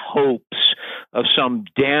Democrats' hopes of some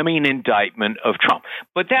damning indictment of Trump.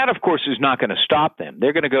 But that, of course, is not going to stop them.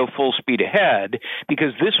 They're going to go full speed ahead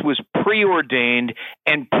because this was preordained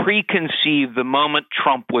and preconceived the moment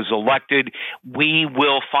Trump was elected. We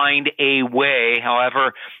will find a way,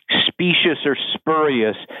 however specious or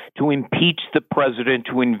spurious, to impeach the president,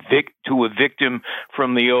 to evict him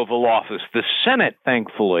from the Oval Office. The Senate,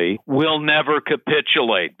 thankfully, will never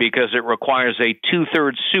capitulate because it requires a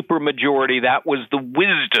 2/3 supermajority. That was the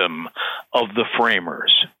wisdom of the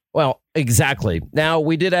framers. Well, exactly. Now,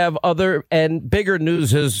 we did have other and bigger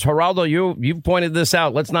news. As Geraldo, you pointed this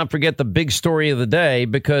out. Let's not forget the big story of the day,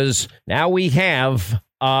 because now we have,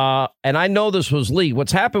 and I know this was leaked,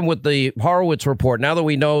 what's happened with the Horowitz report. Now that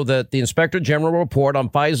we know that the Inspector General report on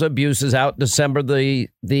FISA abuse is out December the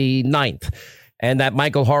 9th, and that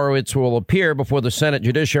Michael Horowitz will appear before the Senate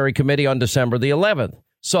Judiciary Committee on December the 11th.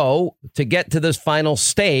 So to get to this final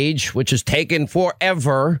stage, which has taken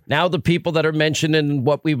forever, now the people that are mentioned in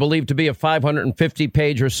what we believe to be a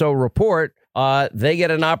 550-page or so report, they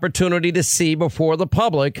get an opportunity to see before the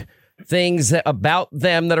public things about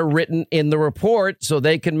them that are written in the report, so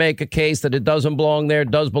they can make a case that it doesn't belong there,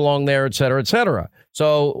 does belong there, et cetera, et cetera.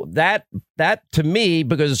 So that to me,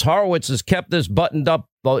 because Horowitz has kept this buttoned up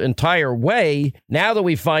the entire way, now that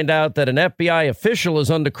we find out that an FBI official is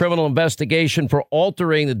under criminal investigation for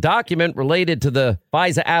altering the document related to the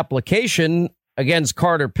FISA application against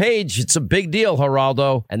Carter Page, it's a big deal,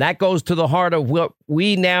 Geraldo. And that goes to the heart of what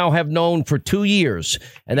we now have known for 2 years.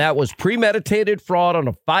 And that was premeditated fraud on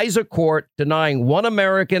a FISA court, denying one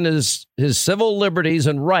American his civil liberties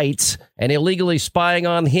and rights, and illegally spying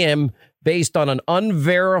on him based on an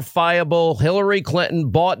unverifiable Hillary Clinton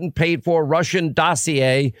bought and paid for Russian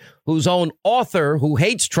dossier whose own author, who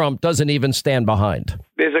hates Trump, doesn't even stand behind.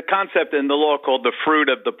 There's a concept in the law called the fruit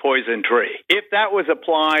of the poison tree. If that was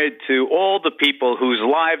applied to all the people whose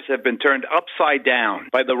lives have been turned upside down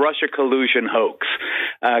by the Russia collusion hoax,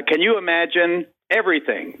 can you imagine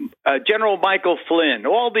everything? General Michael Flynn,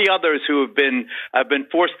 all the others who have been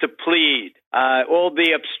forced to plead, all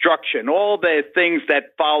the obstruction, all the things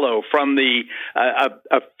that follow from the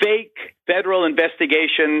a fake federal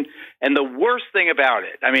investigation. And the worst thing about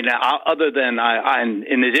it, I mean, other than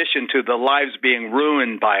in addition to the lives being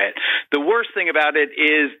ruined by it, the worst thing about it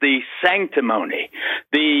is the sanctimony,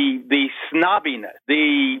 the snobbiness,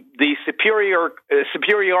 the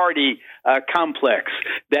superiority complex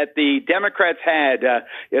that the Democrats had,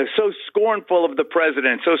 so scornful of the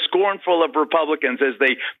president, so scornful of Republicans as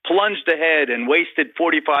they plunged ahead and wasted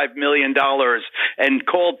 $45 million and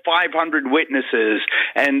called 500 witnesses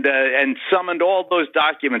and summoned all those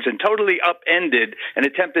documents and totally upended and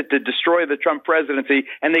attempted to destroy the Trump presidency,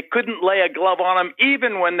 and they couldn't lay a glove on him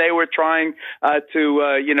even when they were trying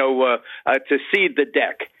to seed the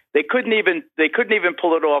deck. They couldn't even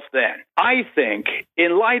pull it off then. I think,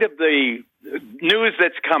 in light of the news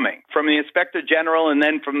that's coming from the Inspector General and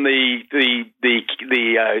then from the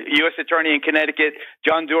U.S. Attorney in Connecticut,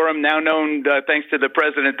 John Durham, now known thanks to the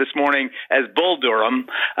president this morning as Bull Durham,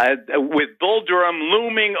 with Bull Durham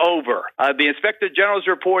looming over, the Inspector General's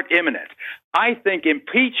report imminent. I think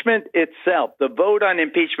impeachment itself, the vote on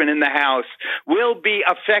impeachment in the House, will be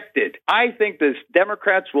affected. I think the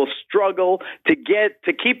Democrats will struggle to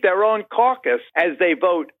keep their own caucus as they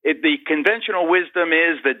vote. The conventional wisdom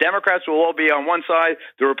is the Democrats will all be on one side,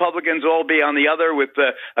 the Republicans will all be on the other, with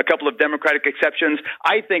a couple of Democratic exceptions.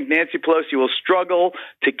 I think Nancy Pelosi will struggle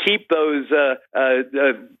to keep those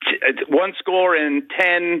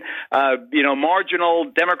 110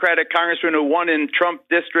 marginal Democratic congressmen who won in Trump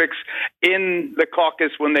districts in the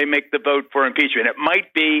caucus when they make the vote for impeachment. It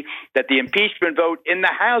might be that the impeachment vote in the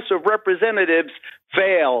House of Representatives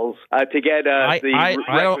fails to get the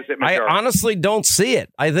requisite majority. I honestly don't see it.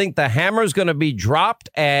 I think the hammer is going to be dropped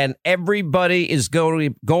and everybody is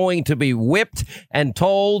going to be whipped and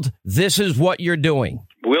told, this is what you're doing.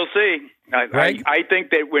 We'll see. I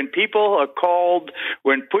think that when people are called,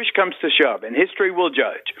 when push comes to shove, and history will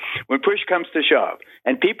judge, when push comes to shove,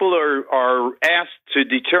 and people are asked to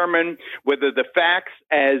determine whether the facts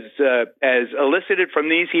as elicited from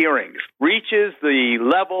these hearings reaches the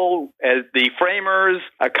level as the framers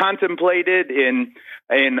contemplated in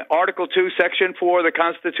Article 2, Section 4 of the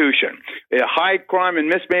Constitution, high crime and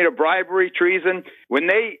misdemeanor, bribery, treason, when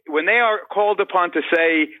they are called upon to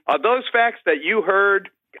say, are those facts that you heard,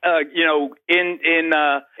 do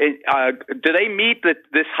they meet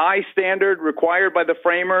this high standard required by the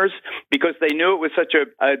framers because they knew it was such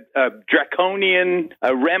a draconian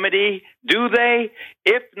remedy? Do they?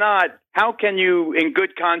 If not, how can you, in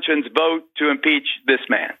good conscience, vote to impeach this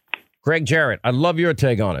man? Greg Jarrett, I love your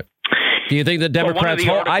take on it. Do you think the Democrats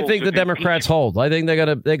hold? I think the Democrats hold. I think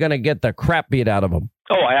they're gonna get the crap beat out of them.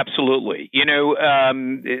 Oh, absolutely.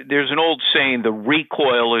 There's an old saying, the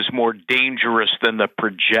recoil is more dangerous than the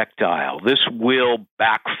projectile. This will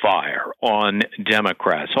backfire on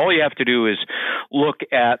Democrats. All you have to do is look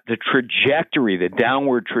at the trajectory, the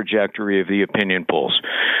downward trajectory of the opinion polls.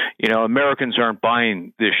 Americans aren't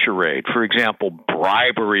buying this charade. For example,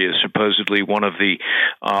 bribery is supposedly one of the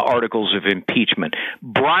articles of impeachment.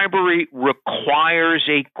 Bribery requires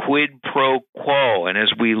a quid pro quo. And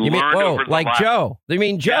as we learned over the last... Joe. You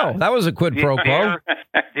mean Joe? That was a quid pro quo.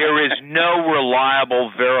 There is no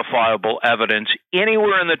reliable, verifiable evidence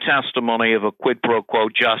anywhere in the testimony of a quid pro quo,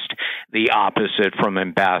 just the opposite from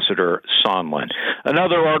Ambassador Sondland.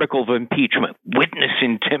 Another article of impeachment, witness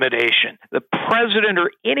intimidation. The president,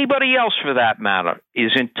 or anybody else for that matter,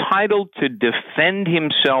 is entitled to defend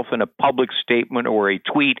himself in a public statement or a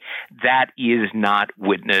tweet. That is not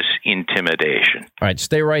witness intimidation. All right,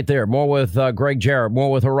 stay right there. More with Greg Jarrett, more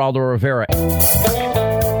with Geraldo Rivera.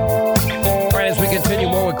 As we continue,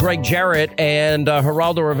 more with Greg Jarrett and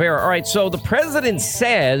Geraldo Rivera. All right, so the president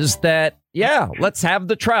says that, let's have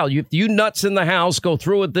the trial. You nuts in the House go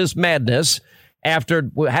through with this madness after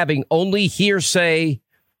having only hearsay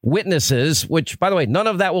witnesses, which, by the way, none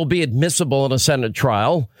of that will be admissible in a Senate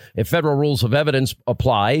trial if federal rules of evidence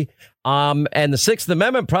apply. And the Sixth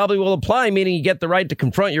Amendment probably will apply, meaning you get the right to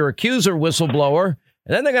confront your accuser, whistleblower.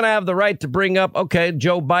 And then they're going to have the right to bring up,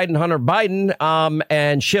 Joe Biden, Hunter Biden,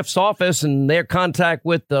 and Schiff's office and their contact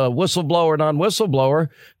with the whistleblower, non-whistleblower.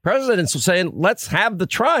 President's saying, let's have the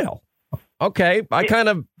trial. Okay,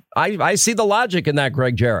 I see the logic in that,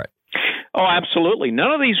 Greg Jarrett. Oh, absolutely.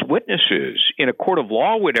 None of these witnesses in a court of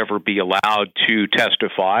law would ever be allowed to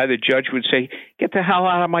testify. The judge would say, get the hell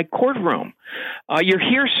out of my courtroom. You're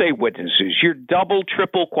hearsay witnesses. You're double,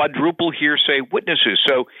 triple, quadruple hearsay witnesses.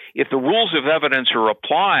 So if the rules of evidence are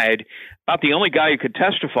applied, about the only guy who could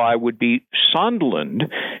testify would be Sondland,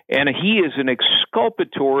 and he is an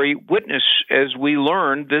exculpatory witness, as we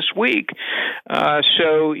learned this week.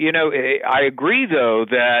 So, I agree, though,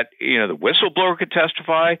 that, the whistleblower could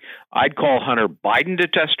testify. I'd call Hunter Biden to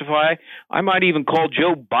testify. I might even call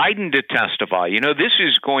Joe Biden to testify. This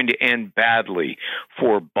is going to end badly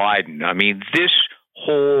for Biden. I mean, this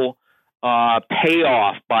whole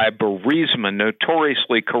payoff by Burisma,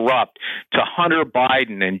 notoriously corrupt, to Hunter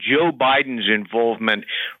Biden and Joe Biden's involvement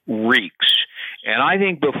reeks. And I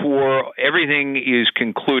think before everything is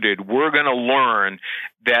concluded, we're going to learn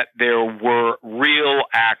that there were real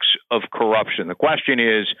acts of corruption. The question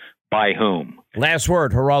is, by whom? Last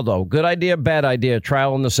word, Geraldo. Good idea, bad idea,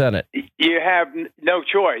 trial in the Senate? You have no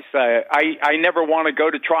choice. I never want to go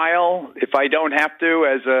to trial if I don't have to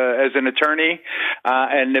as an attorney.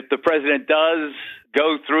 And if the president does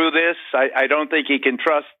go through this, I don't think he can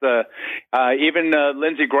trust even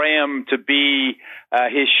Lindsey Graham to be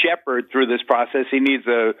his shepherd through this process. He needs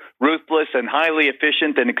a ruthless and highly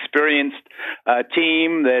efficient and experienced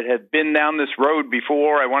team that has been down this road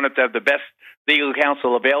before. I want him to have the best legal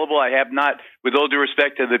counsel available. I have not, with all due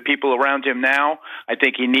respect to the people around him now. I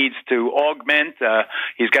think he needs to augment.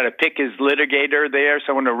 He's got to pick his litigator there,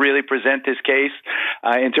 someone to really present his case.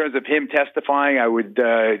 In terms of him testifying, I would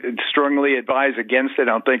strongly advise against it. I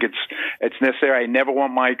don't think it's necessary. I never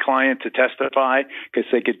want my client to testify because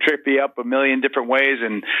they could trip you up a million different ways.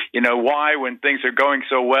 And, why, when things are going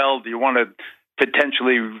so well, do you want to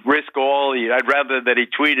potentially risk all? I'd rather that he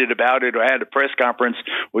tweeted about it or had a press conference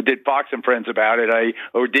or did Fox and Friends about it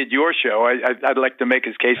or did your show. I'd like to make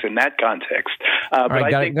his case in that context. All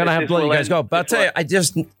right, I'm going to have to let you guys go. But I'll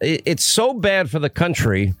tell you, it's so bad for the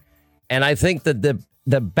country. And I think that the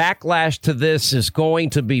backlash to this is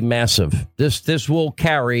going to be massive. This will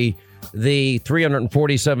carry the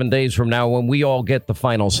 347 days from now when we all get the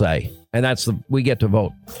final say. And we get to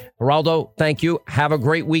vote. Geraldo, thank you. Have a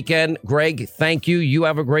great weekend. Greg, thank you. You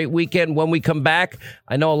have a great weekend. When we come back,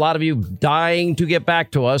 I know a lot of you dying to get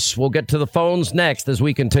back to us. We'll get to the phones next as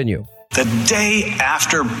we continue. The day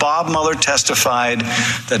after Bob Mueller testified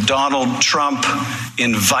that Donald Trump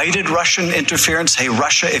invited Russian interference, hey,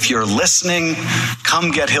 Russia, if you're listening,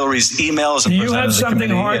 come get Hillary's emails. Do you have something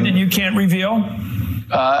hard that you can't reveal?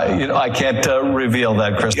 I can't reveal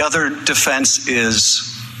that, Chris. The other defense is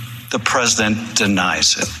the president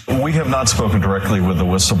denies it. We have not spoken directly with the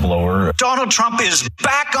whistleblower. Donald Trump is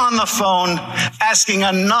back on the phone asking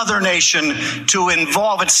another nation to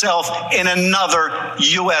involve itself in another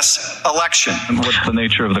U.S. election. And what's the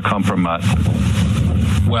nature of the compromise?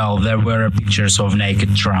 Well, there were pictures of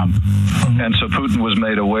naked Trump. And so Putin was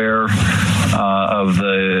made aware of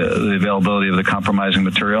the availability of the compromising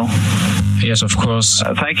material? Yes, of course.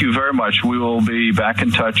 Thank you very much. We will be back in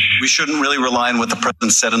touch. We shouldn't really rely on what the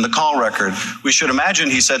president said in the call record. We should imagine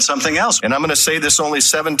he said something else. And I'm going to say this only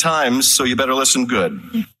 7 times, so you better listen good.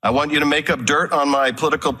 I want you to make up dirt on my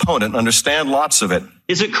political opponent, understand lots of it.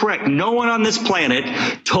 Is it correct? No one on this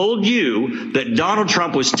planet told you that Donald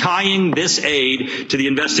Trump was tying this aid to the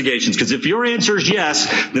investigations. Because if your answer is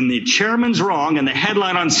yes, then the chairman's wrong and the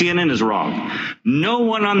headline on CNN is wrong. No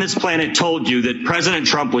one on this planet told you that President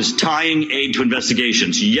Trump was tying aid to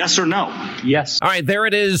investigations. Yes or no? Yes. All right, there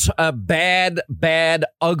it is. A bad,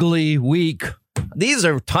 ugly week. These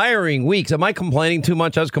are tiring weeks. Am I complaining too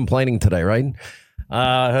much? I was complaining today, right?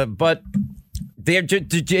 But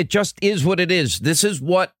it just is what it is. This is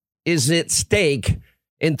what is at stake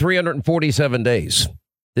in 347 days.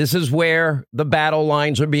 This is where the battle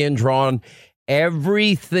lines are being drawn.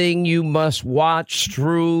 Everything you must watch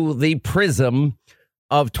through the prism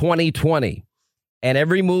of 2020. And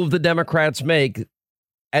every move the Democrats make,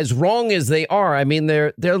 as wrong as they are, I mean,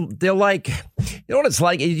 they're like, you know what it's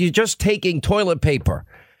like? You're just taking toilet paper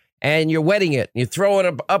and you're wetting it. You throw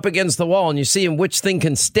it up against the wall and you're seeing which thing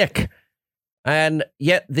can stick. And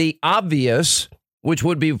yet the obvious, which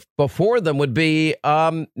would be before them, would be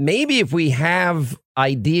maybe if we have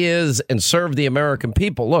ideas and serve the American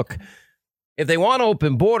people. Look, if they want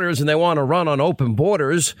open borders and they want to run on open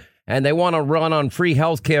borders and they want to run on free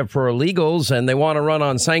health care for illegals and they want to run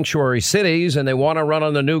on sanctuary cities and they want to run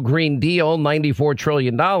on the new Green Deal, $94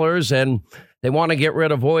 trillion, and they want to get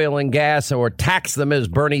rid of oil and gas or tax them, as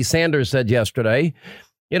Bernie Sanders said yesterday,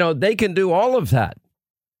 they can do all of that.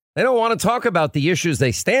 They don't want to talk about the issues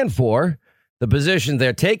they stand for. the position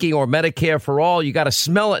they're taking, or Medicare for all. You got to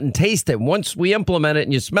smell it and taste it. Once we implement it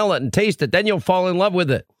and you smell it and taste it, then you'll fall in love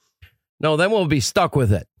with it. No, then we'll be stuck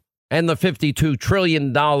with it. And the $52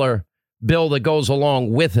 trillion bill that goes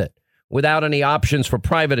along with it without any options for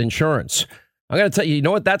private insurance. I'm going to tell you, you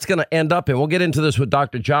know what that's going to end up in? We'll get into this with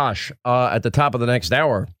Dr. Josh at the top of the next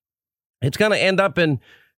hour. It's going to end up in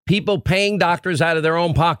people paying doctors out of their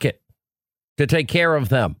own pocket to take care of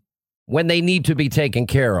them when they need to be taken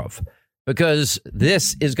care of, because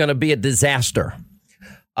this is going to be a disaster.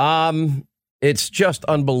 It's just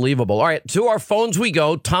unbelievable. All right, to our phones we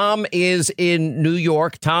go. Tom is in New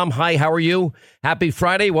York. Tom, hi, how are you? Happy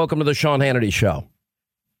Friday. Welcome to the Sean Hannity Show.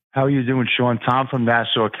 How are you doing, Sean? Tom from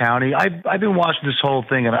Nassau County. I've been watching this whole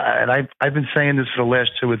thing, and I've been saying this for the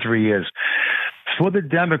last 2 or 3 years. For the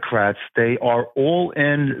Democrats, they are all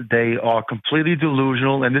in. They are completely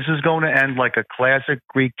delusional, and this is going to end like a classic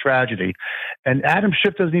Greek tragedy. And Adam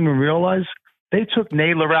Schiff doesn't even realize they took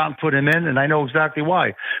Nadler out and put him in, and I know exactly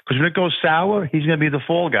why. Because when it goes sour, he's going to be the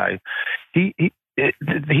fall guy.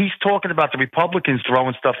 He's talking about the Republicans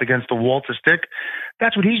throwing stuff against the wall to stick.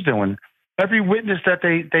 That's what he's doing. Every witness that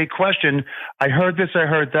they question, I heard this, I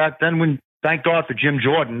heard that. Then when, thank God for Jim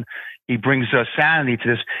Jordan, he brings sanity to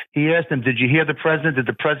this. He asked him, did you hear the president? Did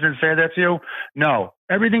the president say that to you? No.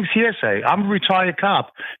 Everything's hearsay. I'm a retired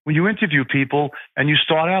cop. When you interview people and you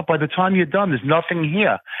start out, by the time you're done, there's nothing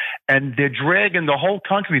here. And they're dragging the whole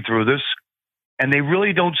country through this, and they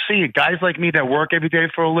really don't see it. Guys like me that work every day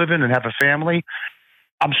for a living and have a family,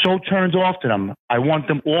 I'm so turned off to them. I want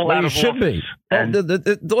them all out of office. Be. And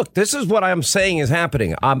look, this is what I'm saying is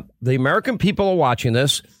happening. The American people are watching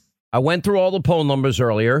this. I went through all the poll numbers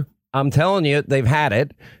earlier. I'm telling you, they've had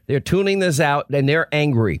it. They're tuning this out, and they're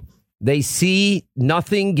angry. They see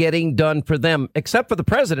nothing getting done for them, except for the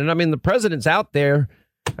president. I mean, the president's out there.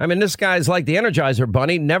 I mean, this guy's like the Energizer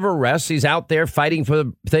Bunny, never rests. He's out there fighting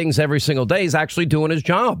for things every single day. He's actually doing his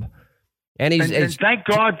job. And and thank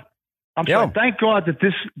God. Thank God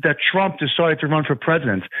that Trump decided to run for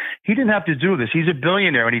president. He didn't have to do this. He's a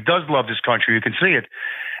billionaire, and he does love this country. You can see it.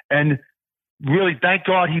 And really, thank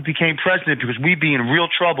God he became president, because we'd be in real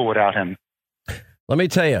trouble without him. Let me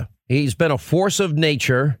tell you, he's been a force of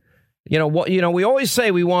nature. We always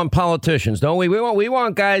say we want politicians, don't we? We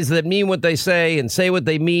want guys that mean what they say and say what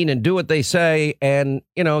they mean and do what they say. And,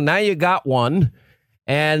 now you got one.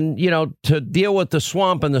 And, to deal with the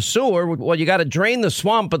swamp and the sewer, well, you got to drain the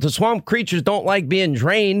swamp, but the swamp creatures don't like being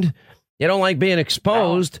drained. They don't like being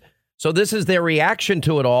exposed. No. So this is their reaction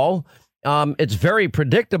to it all. It's very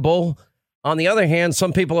predictable. On the other hand,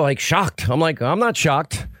 some people are like shocked. I'm like, I'm not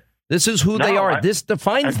shocked. This is who they are. This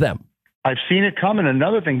defines them. I've seen it coming.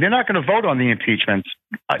 Another thing, they're not going to vote on the impeachment.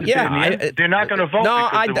 They're not going to vote. No,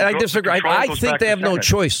 I disagree. I think they have no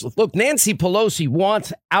choice. Look, Nancy Pelosi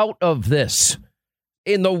wants out of this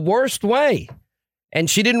in the worst way. And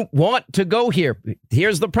she didn't want to go here.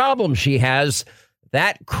 Here's the problem she has.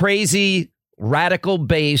 That crazy radical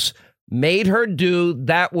base made her do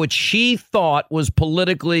that which she thought was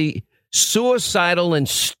politically suicidal and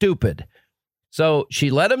stupid. So she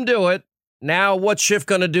let him do it. Now, what's Schiff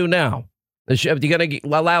going to do now? You're going to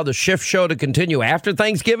allow the Schiff show to continue after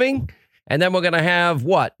Thanksgiving? And then we're going to have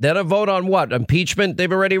what? Then a vote on what? Impeachment?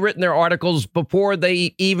 They've already written their articles before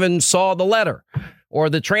they even saw the letter or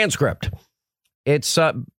the transcript. It's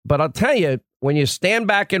but I'll tell you, when you stand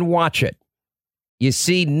back and watch it, you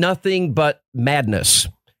see nothing but madness.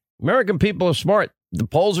 American people are smart. The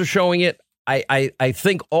polls are showing it. I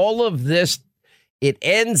think all of this, it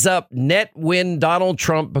ends up net win Donald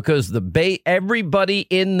Trump, because everybody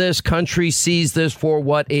in this country sees this for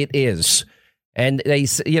what it is. And they,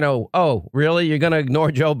 oh, really? You're going to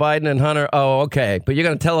ignore Joe Biden and Hunter? Oh, okay. But you're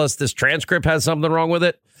going to tell us this transcript has something wrong with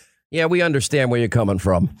it? Yeah, we understand where you're coming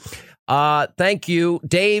from. Thank you.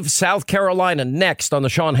 Dave, South Carolina, next on the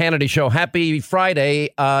Sean Hannity Show. Happy Friday.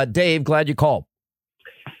 Dave, glad you called.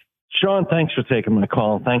 Sean, thanks for taking my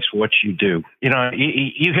call. Thanks for what you do.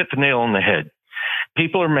 You hit the nail on the head.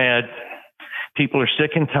 People are mad. People are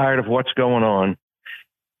sick and tired of what's going on.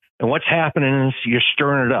 And what's happening is you're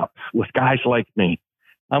stirring it up with guys like me.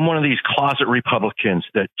 I'm one of these closet Republicans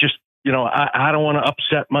that just, I don't want to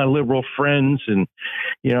upset my liberal friends. And,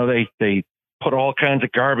 they put all kinds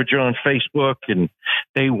of garbage on Facebook, and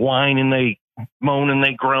they whine and they moan and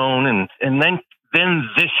they groan. And then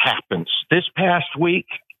this happens. This past week,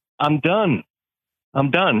 I'm done.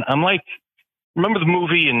 I'm like, remember the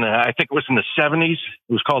movie I think it was in the 70s?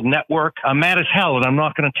 It was called Network. I'm mad as hell, and I'm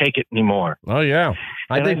not going to take it anymore. Oh, yeah.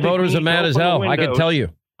 I think voters are mad as hell. I can tell you.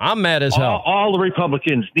 I'm mad as hell. All the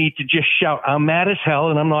Republicans need to just shout, I'm mad as hell,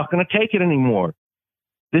 and I'm not going to take it anymore.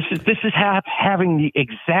 This is having the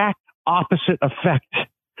exact opposite effect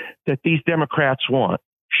that these Democrats want.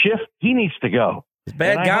 Schiff, he needs to go. He's a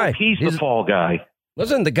bad and guy. He's the fall guy.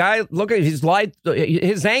 Listen, the guy, look at his lied.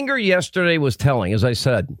 His anger yesterday was telling, as I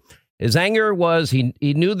said. His anger was he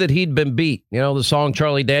knew that he'd been beat. You know, the song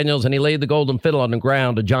Charlie Daniels, and he laid the golden fiddle on the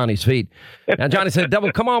ground at Johnny's feet. Now, Johnny said,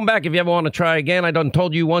 Devil, come on back if you ever want to try again. I done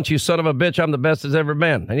told you once, you son of a bitch, I'm the best as ever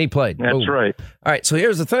been. And he played. That's Boom. right. All right, so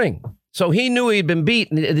here's the thing. So he knew he'd been beat,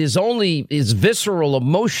 and his visceral,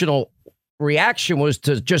 emotional reaction was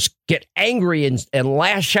to just get angry and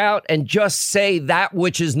lash out and just say that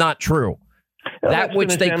which is not true. That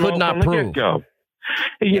which they could not prove.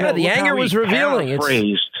 Yeah, the anger was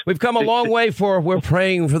revealing. We've come a long way we're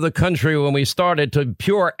praying for the country when we started to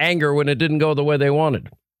pure anger when it didn't go the way they wanted.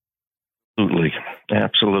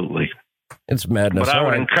 Absolutely. It's madness. But I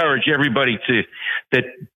would encourage everybody that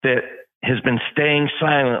has been staying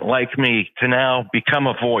silent like me to now become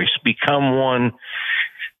a voice, become one,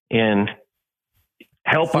 and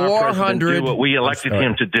help our president do what we elected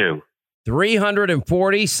him to do.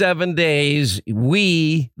 347 days,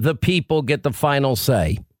 we, the people, get the final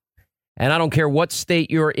say. And I don't care what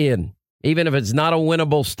state you're in, even if it's not a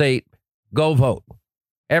winnable state, go vote.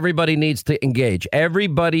 Everybody needs to engage.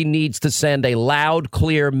 Everybody needs to send a loud,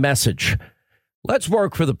 clear message. Let's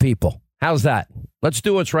work for the people. How's that? Let's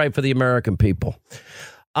do what's right for the American people.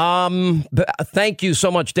 Thank you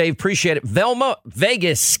so much, Dave. Appreciate it. Velma,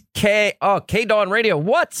 Vegas, K-Dawn Radio.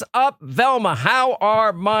 What's up, Velma? How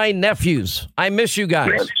are my nephews? I miss you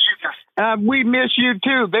guys. We miss you,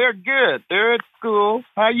 too. They're good. They're at school.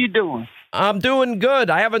 How you doing? I'm doing good.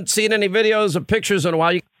 I haven't seen any videos or pictures in a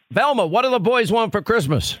while. Velma, what do the boys want for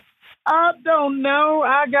Christmas? I don't know.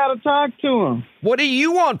 I got to talk to them. What do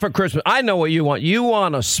you want for Christmas? I know what you want. You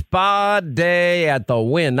want a spa day at the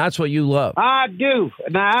Wynn. That's what you love. I do.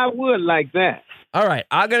 Now, I would like that. All right.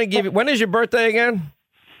 I'm going to give you... When is your birthday again?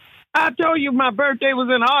 I told you my birthday was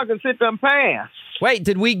in August. It done passed. Wait,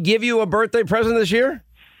 did we give you a birthday present this year?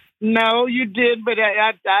 No, you did, but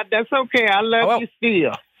I that's okay. I love you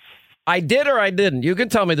still. I did or I didn't? You can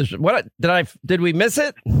tell me this. What did we miss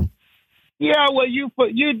it? Yeah, well, you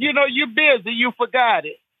know, you're busy. You forgot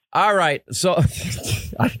it. All right. So,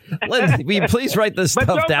 Lindsay, will you please write this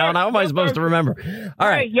stuff down? How am I supposed to remember? All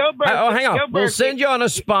right. Your birthday, hang on. We'll send you on a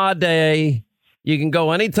spa day. You can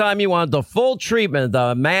go anytime you want. The full treatment,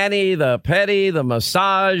 the mani, the pedi, the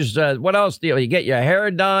massage. What else do you get your hair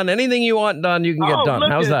done? Anything you want done, you can get done.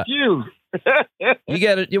 How's that? You. You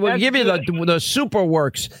get it. We'll give you the super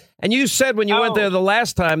works. And you said when you went there the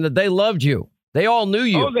last time that they loved you. They all knew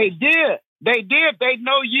you. Oh, they did. They did. They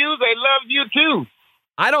know you. They love you, too.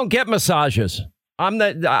 I don't get massages. I know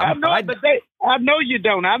you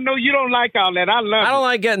don't. I know you don't like all that. I don't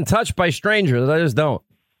like getting touched by strangers. I just don't.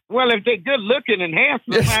 Well, if they're good looking and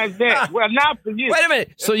handsome like that, well, not for you. Wait a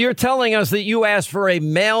minute. So you're telling us that you asked for a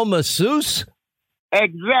male masseuse?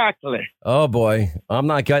 Exactly. Oh, boy. I'm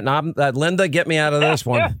not getting... Linda, get me out of this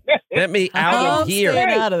one. Get me out of here.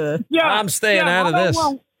 I'm staying out of this.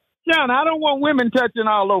 John, I don't want women touching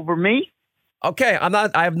all over me. Okay,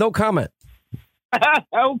 I have no comment.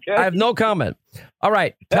 Okay. I have no comment. All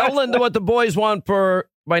right. Tell Linda what the boys want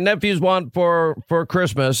my nephews want for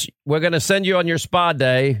Christmas. We're going to send you on your spa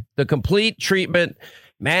day, the complete treatment,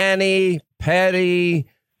 mani, pedi.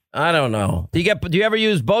 I don't know. Do you ever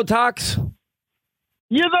use Botox?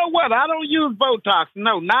 You know what? I don't use Botox.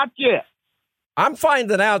 No, not yet. I'm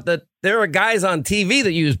finding out that there are guys on TV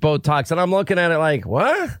that use Botox, and I'm looking at it like,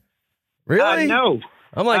 what? Really? I know.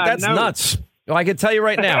 I'm like, that's nuts. Well, I can tell you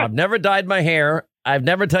right now, I've never dyed my hair. I've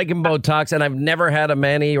never taken Botox, and I've never had a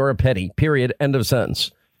mani or a pedi. Period. End of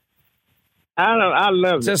sentence. I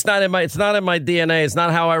love it. It's just not in my DNA. It's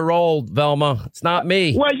not how I roll, Velma. It's not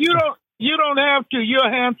me. Well, you don't have to. You're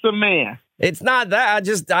a handsome man. It's not that.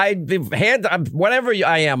 Whatever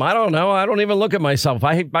I am. I don't know. I don't even look at myself.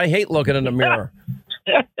 I hate looking in the mirror.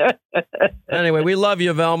 Anyway, we love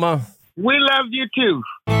you, Velma. We love you too.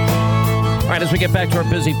 All right, as we get back to our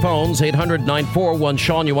busy phones,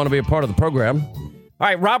 800-941-SEAN, you want to be a part of the program. All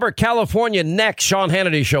right, Robert, California, next, Sean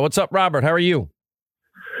Hannity Show. What's up, Robert? How are you?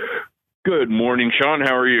 Good morning, Sean.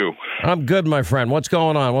 How are you? I'm good, my friend. What's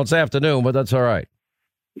going on? Well, it's afternoon, but that's all right.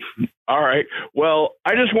 All right. Well,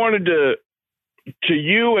 I just wanted to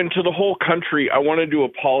you and to the whole country, I wanted to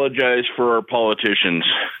apologize for our politicians.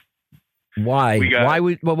 Why? Why?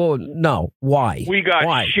 We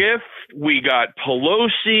got Schiff. We got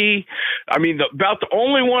Pelosi. I mean, about the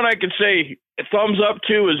only one I could say thumbs up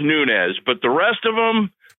to is Nunes, but the rest of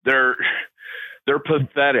them, they're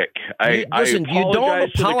pathetic. Listen, you don't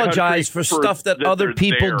apologize for stuff that other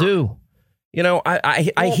people do. You know,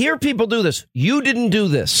 I hear people do this. You didn't do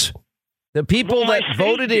this. The people that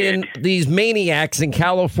voted in these maniacs in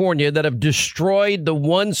California that have destroyed the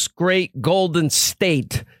once great Golden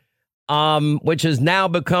State, which is now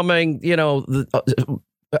becoming,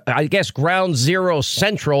 I guess, ground zero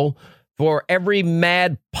central for every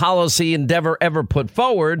mad policy endeavor ever put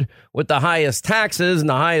forward, with the highest taxes and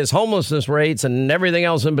the highest homelessness rates and everything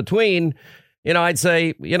else in between. I'd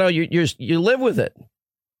say, you live with it.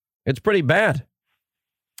 It's pretty bad.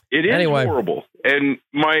 It is horrible. And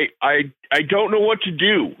I don't know what to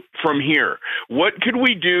do from here. What could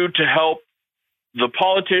we do to help the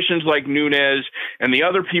politicians like Nunes and the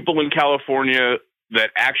other people in California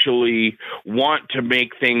that actually want to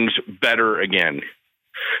make things better again?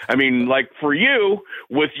 I mean, like for you,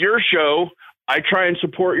 with your show, I try and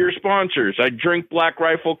support your sponsors. I drink Black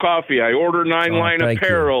Rifle coffee. I order 9 Line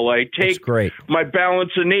apparel. I take my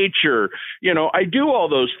Balance of Nature. I do all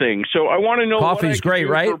those things. So I want to know. Coffee's great,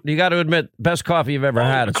 right? You got to admit, best coffee you've ever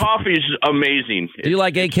had. Coffee's amazing. Do you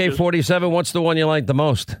like AK-47? What's the one you like the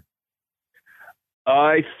most?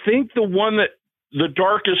 I think the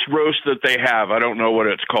darkest roast that they have. I don't know what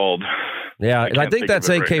it's called. Yeah, I think that's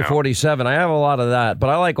AK-47. Right, I have a lot of that, but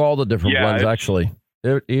I like all the different ones, actually.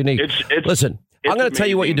 They're unique. Listen, I'm going to tell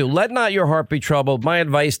you what you do. Let not your heart be troubled. My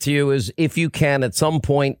advice to you is, if you can, at some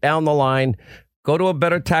point down the line, go to a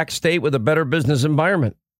better tax state with a better business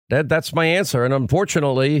environment. That's my answer. And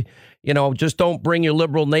unfortunately, just don't bring your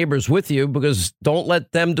liberal neighbors with you, because don't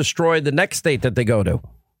let them destroy the next state that they go to.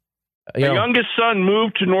 My youngest son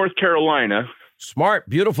moved to North Carolina. Smart,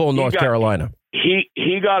 beautiful North Carolina.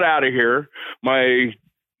 He got out of here.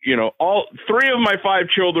 All 3 of my 5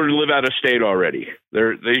 children live out of state already.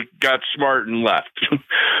 They got smart and left.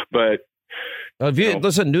 But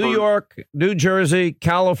listen, New York, New Jersey,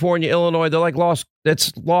 California, Illinois, they're like lost.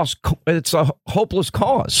 It's a hopeless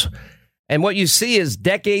cause. And what you see is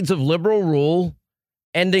decades of liberal rule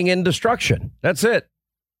ending in destruction. That's it.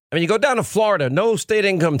 I mean, you go down to Florida, no state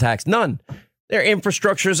income tax, none. Their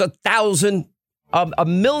infrastructure is a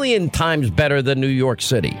million times better than New York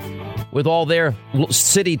City, with all their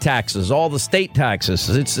city taxes, all the state taxes.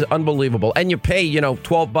 It's unbelievable. And you pay,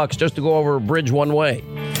 $12 just to go over a bridge one way.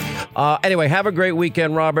 Anyway, have a great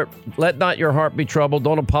weekend, Robert. Let not your heart be troubled.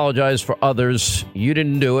 Don't apologize for others. You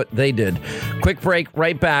didn't do it. They did. Quick break,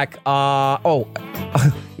 right back. You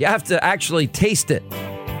have to actually taste it,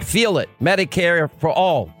 feel it. Medicare for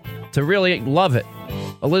all, to really love it.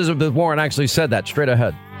 Elizabeth Warren actually said that. Straight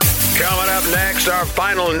ahead. Coming up next, our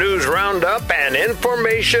final news roundup and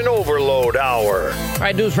information overload hour. All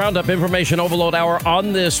right, news roundup, information overload hour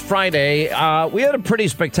on this Friday. We had a pretty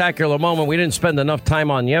spectacular moment we didn't spend enough time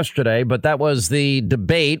on yesterday, but that was the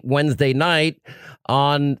debate Wednesday night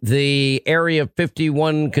on the Area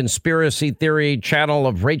 51 conspiracy theory channel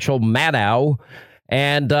of Rachel Maddow.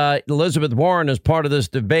 And Elizabeth Warren is part of this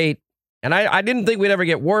debate. And I didn't think we'd ever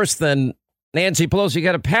get worse than Nancy Pelosi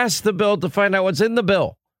got to pass the bill to find out what's in the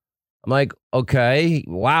bill. I'm like, okay,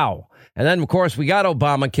 wow. And then, of course, we got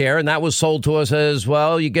Obamacare, and that was sold to us as,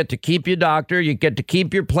 well, you get to keep your doctor, you get to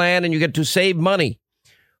keep your plan, and you get to save money.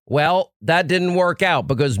 Well, that didn't work out,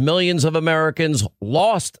 because millions of Americans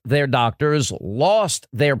lost their doctors, lost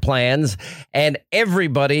their plans, and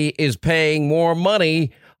everybody is paying more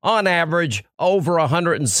money, on average, over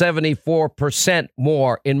 174%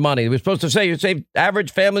 more in money. We're supposed to say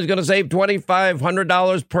average family is going to save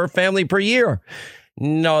 $2,500 per family per year.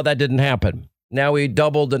 No, that didn't happen. Now we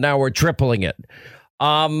doubled and now we're tripling it.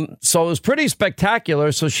 So it was pretty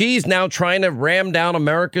spectacular. So she's now trying to ram down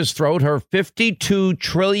America's throat her $52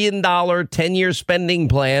 trillion 10-year spending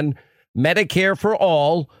plan, Medicare for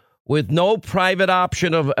all, with no private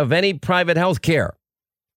option of any private health care.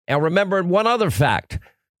 And remember one other fact,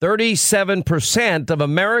 37% of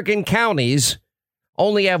American counties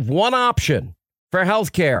only have one option for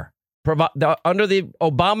health care. Under the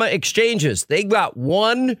Obama exchanges, they got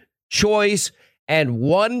one choice and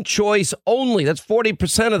one choice only. That's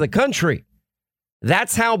 40% of the country.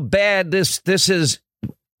 That's how bad this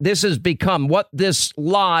has become, what this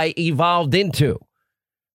lie evolved into.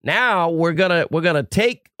 Now we're gonna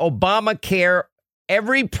take Obamacare,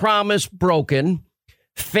 every promise broken,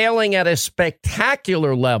 failing at a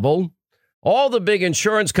spectacular level. All the big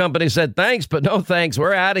insurance companies said thanks, but no thanks.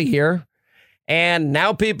 We're out of here. And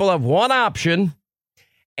now people have one option,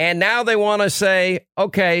 and now they want to say,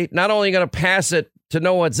 okay, not only are you going to pass it to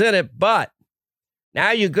know what's in it, but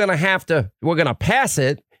now we're going to pass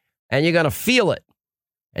it, and you're going to feel it,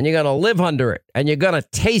 and you're going to live under it, and you're going to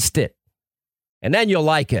taste it, and then you'll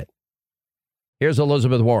like it. Here's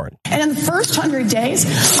Elizabeth Warren. And in the first 100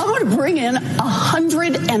 days, I'm going to bring in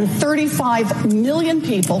 135 million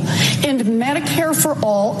people into Medicare for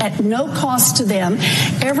all at no cost to them.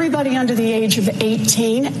 Everybody under the age of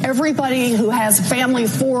 18, everybody who has a family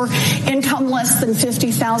of four, income less than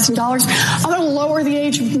 $50,000. I'm going to lower the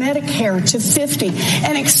age of Medicare to 50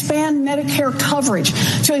 and expand Medicare coverage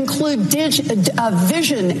to include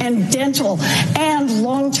vision and dental and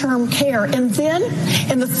long-term care. And then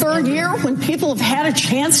in the third year, when people have had a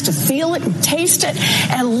chance to feel it and taste it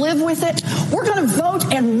and live with it, we're going to vote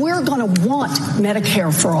and we're going to want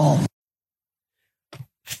Medicare for all.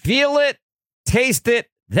 Feel it, taste it,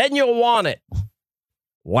 then you'll want it.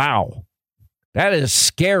 Wow. That is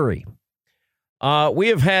scary. We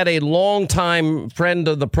have had a longtime friend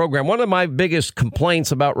of the program. One of my biggest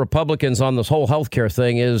complaints about Republicans on this whole healthcare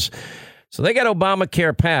thing is, so they got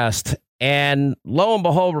Obamacare passed, and lo and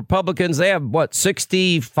behold, Republicans, they have,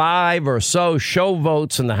 65 or so show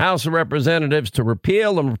votes in the House of Representatives to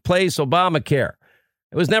repeal and replace Obamacare.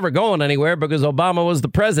 It was never going anywhere because Obama was the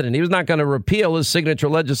president. He was not going to repeal his signature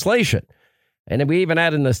legislation. And we even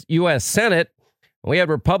had in the U.S. Senate, we had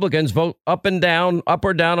Republicans vote up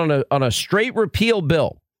or down on a straight repeal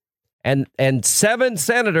bill. And 7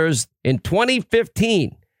 senators in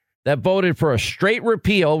 2015 that voted for a straight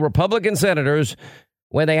repeal, Republican senators,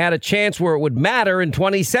 when they had a chance where it would matter in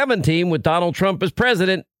 2017 with Donald Trump as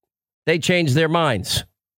president, they changed their minds.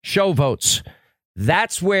 Show votes.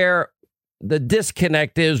 That's where the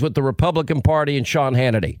disconnect is with the Republican Party and Sean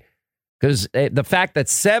Hannity. Because the fact that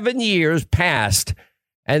 7 years passed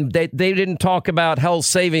and they didn't talk about health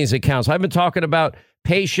savings accounts. I've been talking about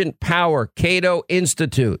Patient Power, Cato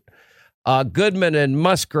Institute, Goodman and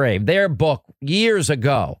Musgrave, their book years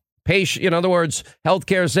ago. In other words,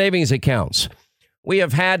 healthcare savings accounts. We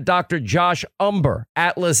have had Dr. Josh Umber,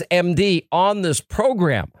 Atlas MD, on this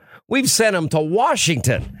program. We've sent him to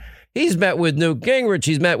Washington. He's met with Newt Gingrich.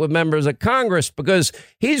 He's met with members of Congress because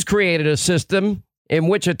he's created a system in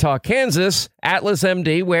Wichita, Kansas, Atlas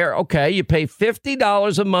MD, where, okay, you pay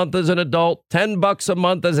 $50 a month as an adult, $10 a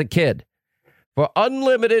month as a kid for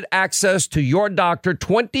unlimited access to your doctor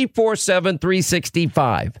 24/7,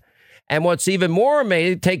 365. And what's even more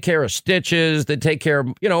amazing, take care of stitches. They take care of,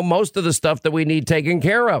 most of the stuff that we need taken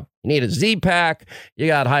care of. You need a Z-Pack. You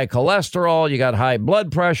got high cholesterol. You got high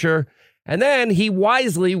blood pressure. And then he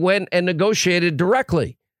wisely went and negotiated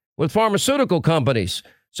directly with pharmaceutical companies.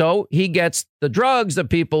 So he gets the drugs that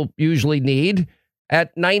people usually need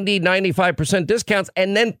at 95% discounts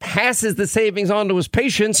and then passes the savings on to his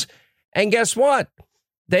patients. And guess what?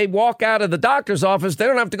 They walk out of the doctor's office. They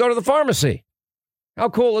don't have to go to the pharmacy. How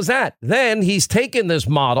cool is that? Then he's taken this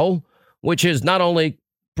model, which is not only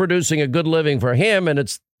producing a good living for him, and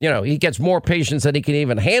it's, he gets more patients than he can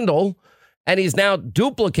even handle, and he's now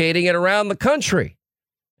duplicating it around the country.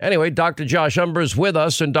 Anyway, Dr. Josh Umber is with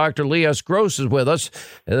us, and Dr. Lee S. Gross is with us,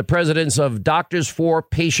 the presidents of Doctors for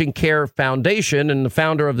Patient Care Foundation and the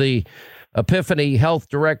founder of the Epiphany Health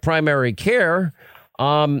Direct Primary Care.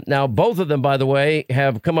 Now, both of them, by the way,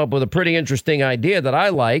 have come up with a pretty interesting idea that I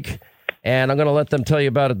like. And I'm going to let them tell you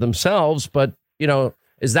about it themselves. But,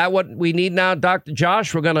 is that what we need now, Dr.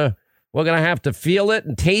 Josh? We're going to have to feel it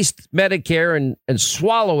and taste Medicare and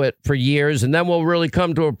swallow it for years, and then we'll really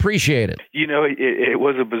come to appreciate it. It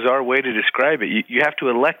was a bizarre way to describe it. You have to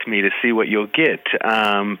elect me to see what you'll get,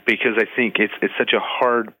 because I think it's such a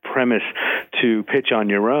hard premise to pitch on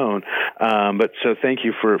your own. But so thank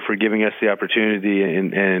you for giving us the opportunity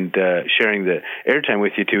and sharing the airtime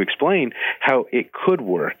with you to explain how it could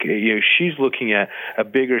work. She's looking at a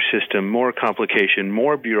bigger system, more complication,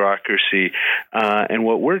 more bureaucracy, and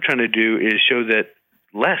what we're trying to do is show that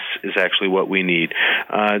less is actually what we need.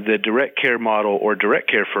 The direct care model or direct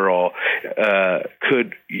care for all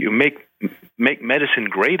could make medicine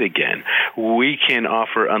great again. We can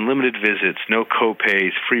offer unlimited visits, no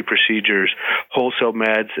co-pays, free procedures, wholesale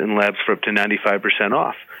meds and labs for up to 95%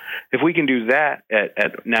 off. If we can do that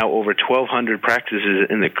at now over 1,200 practices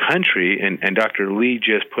in the country, and Dr. Lee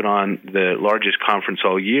just put on the largest conference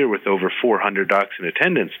all year with over 400 docs in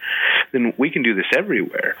attendance, then we can do this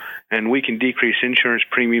everywhere. And we can decrease insurance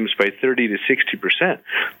premiums by 30 to 60%.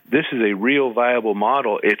 This is a real viable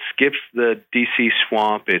model. It skips the D.C.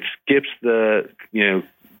 swamp. It skips the,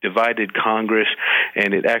 divided Congress,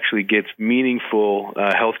 and it actually gets meaningful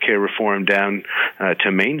healthcare reform down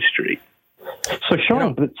to Main Street. So,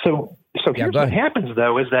 Sean, here's what happens,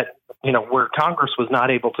 though, is that, where Congress was not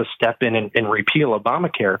able to step in and repeal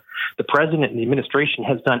Obamacare, the president and the administration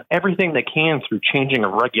has done everything they can through changing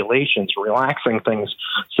of regulations, relaxing things,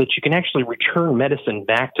 so that you can actually return medicine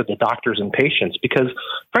back to the doctors and patients, because,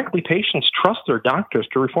 frankly, patients trust their doctors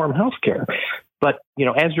to reform healthcare. But,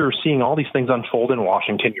 as you're seeing all these things unfold in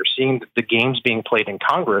Washington, you're seeing the games being played in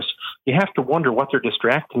Congress, you have to wonder what they're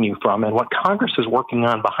distracting you from. And what Congress is working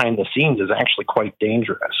on behind the scenes is actually quite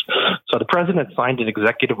dangerous. So the president signed an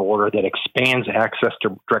executive order that expands access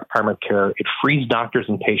to direct primary care. It frees doctors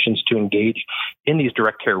and patients to engage in these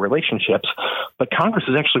direct care relationships. But Congress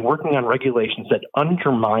is actually working on regulations that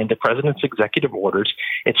undermine the president's executive orders.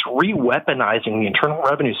 It's re-weaponizing the Internal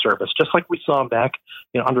Revenue Service, just like we saw back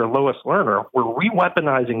under Lois Lerner. We're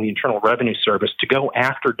re-weaponizing the Internal Revenue Service to go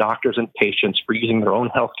after doctors and patients for using their own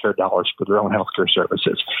healthcare dollars for their own healthcare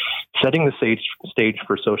services, setting the stage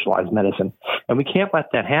for socialized medicine. And we can't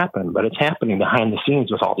let that happen, but it's happening behind the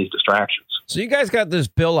scenes with all these distractions. So you guys got this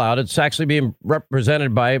bill out. It's actually being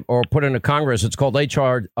represented by or put into Congress. It's called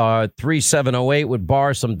H.R. 3708, would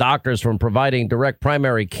bar some doctors from providing direct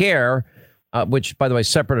primary care, which, by the way, is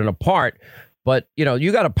separate and apart. But,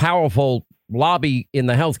 you got a powerful lobby in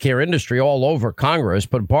the healthcare industry all over Congress,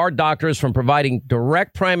 but bar doctors from providing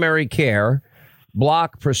direct primary care,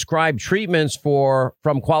 block prescribed treatments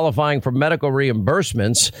from qualifying for medical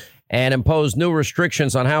reimbursements, and impose new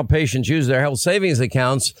restrictions on how patients use their health savings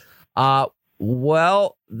accounts.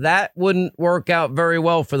 Well, that wouldn't work out very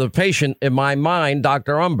well for the patient, in my mind,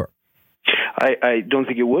 Dr. Umber. I don't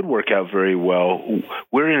think it would work out very well.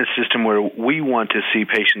 We're in a system where we want to see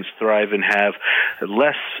patients thrive and have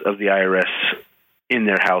less of the IRS in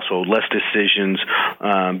their household, less decisions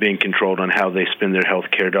being controlled on how they spend their health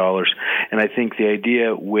care dollars. And I think the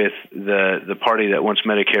idea with the party that wants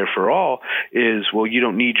Medicare for all is, well, you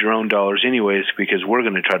don't need your own dollars anyways because we're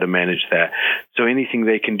going to try to manage that. So anything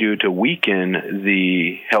they can do to weaken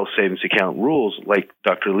the health savings account rules, like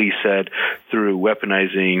Dr. Lee said, through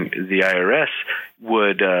weaponizing the IRS,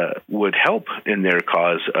 would help in their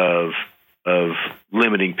cause of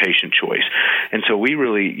limiting patient choice. And so we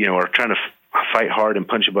really, are trying to fight hard and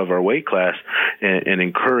punch above our weight class and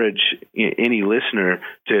encourage any listener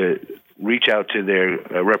to reach out to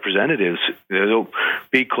their representatives. They'll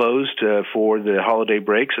be closed for the holiday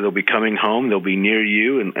break, so they'll be coming home. They'll be near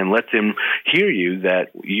you and let them hear you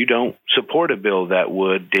that you don't support a bill that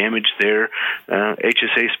would damage their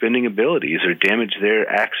HSA spending abilities or damage their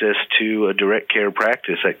access to a direct care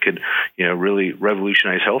practice that could, really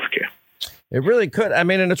revolutionize healthcare. It really could. I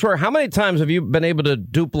mean, and it's where, how many times have you been able to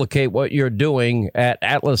duplicate what you're doing at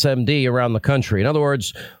Atlas MD around the country? In other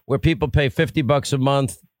words, where people pay $50 a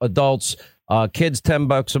month, adults, kids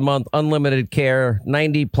 $10 a month, unlimited care,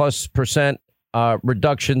 90+%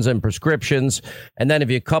 reductions in prescriptions. And then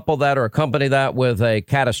if you couple that or accompany that with a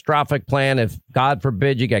catastrophic plan, if God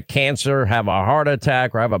forbid you get cancer, have a heart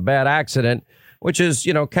attack, or have a bad accident, which is,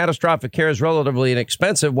 catastrophic care is relatively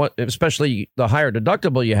inexpensive, especially the higher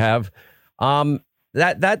deductible you have.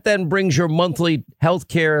 That then brings your monthly health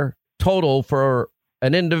care total for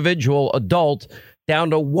an individual adult down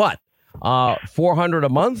to what? $400 a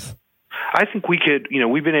month? I think we could,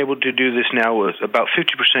 we've been able to do this now with about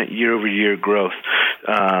 50% year-over-year growth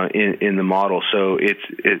in the model. So it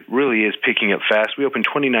really is picking up fast. We opened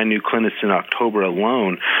 29 new clinics in October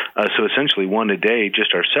alone. So essentially one a day,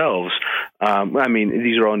 just ourselves.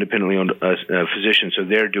 These are all independently owned physicians, so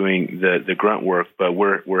they're doing the grunt work, but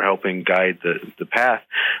we're helping guide the path.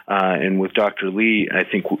 And with Dr. Lee, I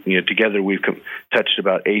think together we've touched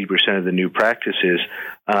about 80% of the new practices.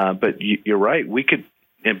 But you're right, we could,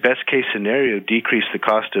 in best case scenario, decrease the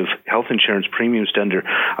cost of health insurance premiums to under,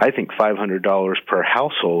 I think, $500 per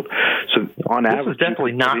household. So on average, this is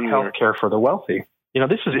definitely not health care for the wealthy.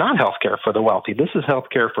 This is not health care for the wealthy. This is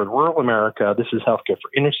health care for rural America. This is health care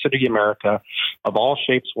for inner city America of all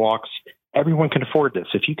shapes, walks. Everyone can afford this.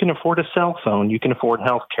 If you can afford a cell phone, you can afford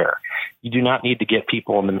health care. You do not need to get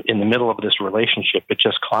people in the middle of this relationship. It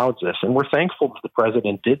just clouds this. And we're thankful that the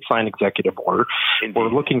president did sign executive order. Indeed. We're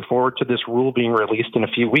looking forward to this rule being released in a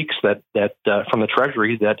few weeks that from the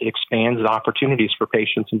Treasury that expands opportunities for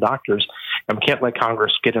patients and doctors. And we can't let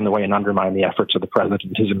Congress get in the way and undermine the efforts of the president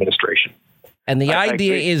and his administration. And the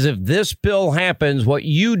idea is, if this bill happens, what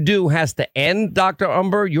you do has to end, Dr.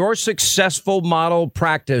 Umber. Your successful model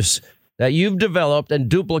practice that you've developed and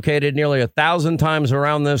duplicated nearly 1,000 times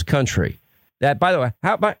around this country. That, by the way,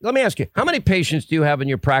 let me ask you, how many patients do you have in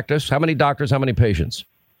your practice? How many doctors, how many patients?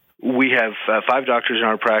 We have 5 doctors in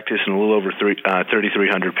our practice and a little over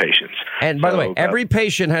 3,300 patients. And by the way, every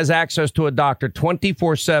patient has access to a doctor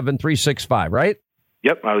 24/7, 365, right?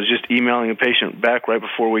 Yep. I was just emailing a patient back right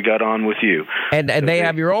before we got on with you. And they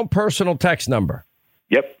have your own personal text number.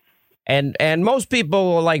 Yep. And most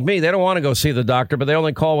people like me, they don't want to go see the doctor, but they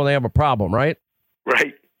only call when they have a problem, right?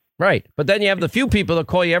 Right. Right. But then you have the few people that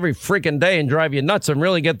call you every freaking day and drive you nuts and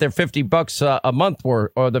really get their $50 a month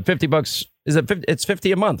or the $50 is it 50, it's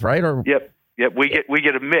 $50 a month, right? Or Yep. Yep, we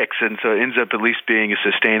get a mix, and so it ends up at least being a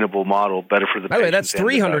sustainable model, better for the By the way, that's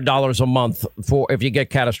 $300 a month for if you get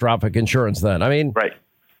catastrophic insurance. Then I mean, right?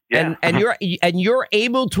 Yeah, and you're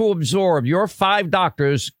able to absorb your 5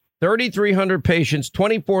 doctors, 3,300 patients,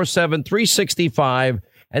 24/7, 365,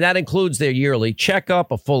 and that includes their yearly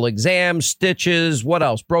checkup, a full exam, stitches. What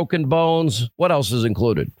else? Broken bones. What else is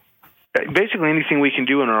included? Basically anything we can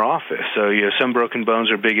do in our office. So, some broken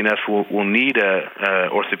bones are big enough we'll need a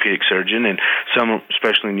orthopedic surgeon, and some,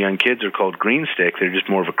 especially in young kids, are called green stick. They're just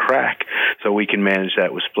more of a crack. So we can manage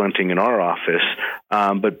that with splinting in our office.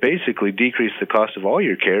 But basically decrease the cost of all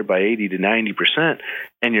your care by 80 to 90%,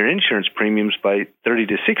 and your insurance premiums by 30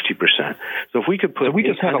 to 60%. So if we could put, we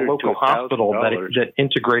just had a local hospital that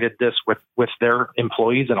integrated this with their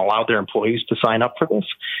employees and allowed their employees to sign up for this.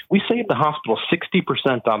 We saved the hospital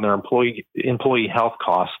 60% on their employee health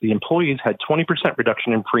costs. The employees had 20%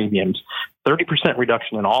 reduction in premiums, 30%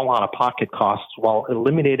 reduction in all out-of-pocket costs, while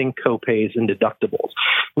eliminating copays and deductibles.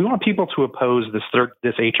 We want people to oppose this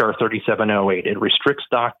HR 3708. It restricts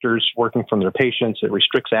doctors working from their patients. It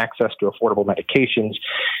restricts access to affordable medications,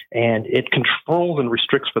 and it controls and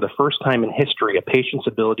restricts for the first time in history a patient's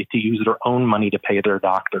ability to use their own money to pay their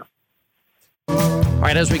doctor. All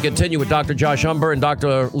right, as we continue with Dr. Josh Umbehr and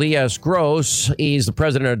Dr. Lee S. Gross, he's the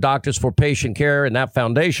president of Doctors for Patient Care in that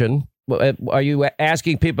foundation. Are you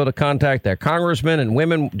asking people to contact their congressmen and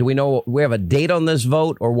women? Do we know we have a date on this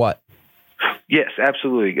vote or what? Yes,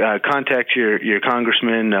 absolutely. Contact your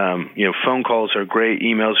congressman. Phone calls are great.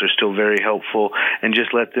 Emails are still very helpful. And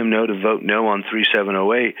just let them know to vote no on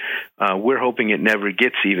 3708. We're hoping it never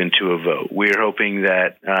gets even to a vote. We're hoping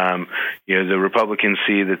that the Republicans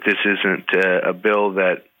see that this isn't a bill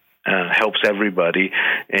that helps everybody,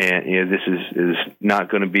 and this is not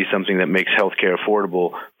going to be something that makes health care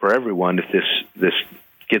affordable for everyone if this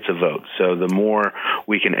gets a vote. So the more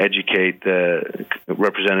we can educate the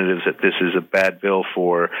representatives that this is a bad bill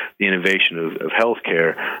for the innovation of health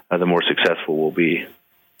care, the more successful we'll be.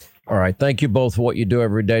 All right. Thank you both for what you do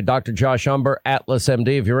every day. Dr. Josh Umbehr, Atlas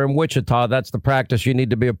MD. If you're in Wichita, that's the practice you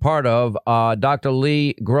need to be a part of. Dr.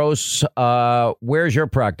 Lee Gross, where's your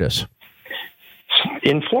practice?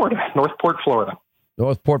 In Florida, Northport, Florida.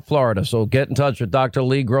 Northport, Florida. So get in touch with Dr.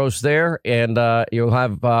 Lee Gross there, and you'll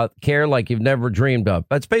have care like you've never dreamed of.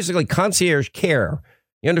 That's basically concierge care.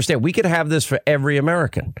 You understand? We could have this for every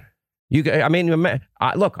American.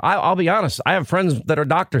 I'll be honest. I have friends that are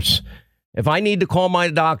doctors. If I need to call my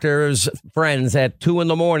doctor's friends at 2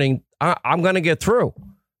 a.m, I'm going to get through.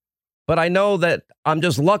 But I know that I'm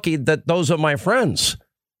just lucky that those are my friends.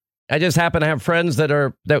 I just happen to have friends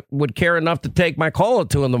that would care enough to take my call at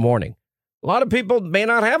 2 a.m. A lot of people may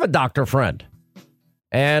not have a doctor friend.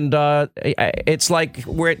 And it's like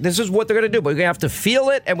this is what they're going to do. But we have to feel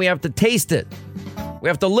it and we have to taste it. We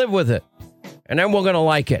have to live with it. And then we're going to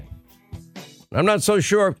like it. I'm not so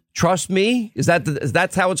sure. Trust me.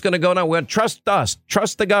 That's how it's going to go now? We're going to trust us.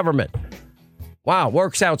 Trust the government. Wow.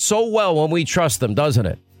 Works out so well when we trust them, doesn't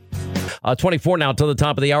it? 24 now to the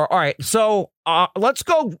top of the hour. All right. So let's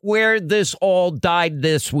go where this all died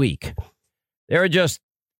this week. There are just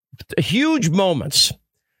huge moments.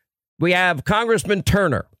 We have Congressman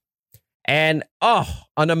Turner, and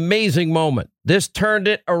an amazing moment. This turned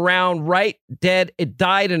it around right dead. It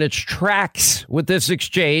died in its tracks with this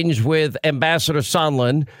exchange with Ambassador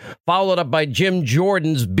Sondland, followed up by Jim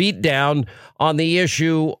Jordan's beatdown on the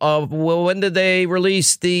issue of, well, when did they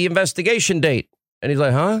release the investigation date? And he's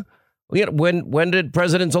like, huh? When did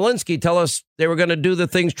President Zelensky tell us they were going to do the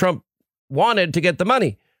things Trump wanted to get the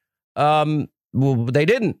money? Well, they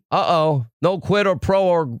didn't. No quid or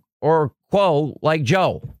pro or quo like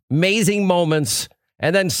Joe. Amazing moments.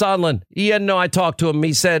 And then Sondland, I talked to him.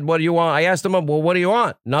 He said, what do you want? I asked him, well, what do you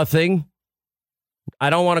want? Nothing. I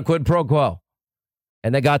don't want a quid pro quo.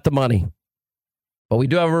 And they got the money. But we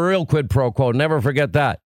do have a real quid pro quo. Never forget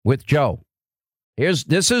that with Joe.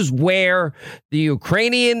 This is where the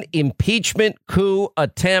Ukrainian impeachment coup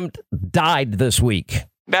attempt died this week.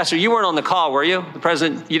 Ambassador, you weren't on the call, were you?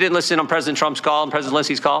 You didn't listen on President Trump's call and President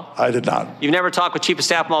Zelensky's call? I did not. You've never talked with Chief of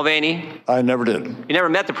Staff Mulvaney? I never did. You never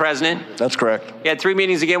met the president? That's correct. You had 3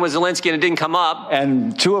 meetings again with Zelensky and it didn't come up.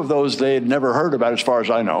 And 2 of those they had never heard about, as far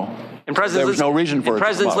as I know. And there was no reason for it.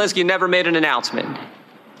 President Zelensky never made an announcement.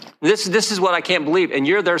 This is what I can't believe, and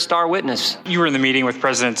you're their star witness. You were in the meeting with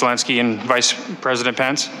President Zelensky and Vice President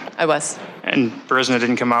Pence? I was. And the president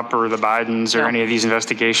didn't come up, or the Bidens, or any of these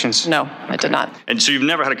investigations? No, I did not. And so you've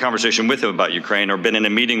never had a conversation with him about Ukraine, or been in a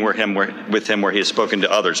meeting with him where he has spoken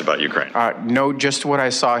to others about Ukraine? No, just what I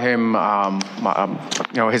saw him,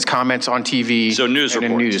 his comments on TV. So news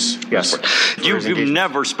reports. News, yes. You've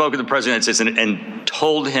never spoken to the president and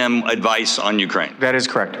told him advice on Ukraine. That is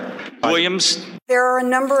correct. Williams? There are a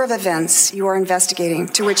number of events you are investigating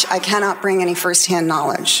to which I cannot bring any firsthand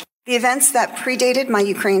knowledge. The events that predated my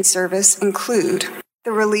Ukraine service include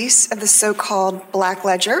the release of the so-called Black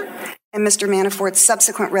Ledger and Mr. Manafort's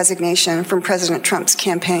subsequent resignation from President Trump's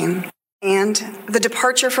campaign, and the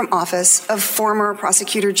departure from office of former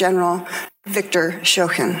Prosecutor General Viktor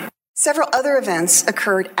Shokin. Several other events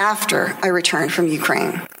occurred after I returned from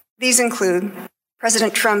Ukraine. These include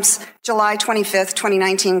President Trump's July 25th,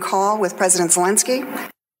 2019 call with President Zelensky,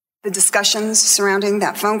 the discussions surrounding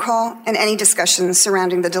that phone call, and any discussions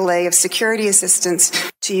surrounding the delay of security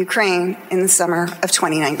assistance to Ukraine in the summer of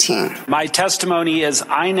 2019. My testimony is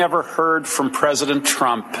I never heard from President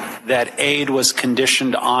Trump that aid was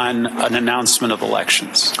conditioned on an announcement of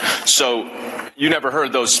elections. So you never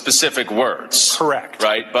heard those specific words? Correct.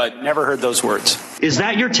 Right, but never heard those words. Is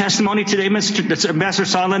that your testimony today, Ambassador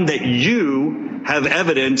Sondland, that you have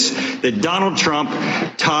evidence that Donald Trump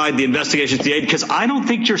tied the investigation to the aid? Because I don't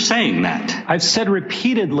think you're saying that. I've said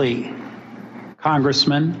repeatedly,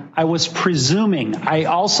 Congressman, I was presuming. I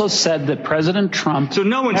also said that President Trump... So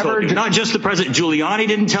no one told you, not just the president. Giuliani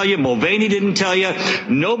didn't tell you. Mulvaney didn't tell you.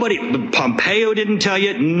 Nobody, Pompeo didn't tell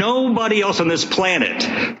you. Nobody else on this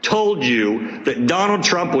planet told you that Donald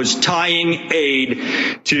Trump was tying aid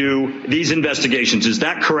to these investigations. Is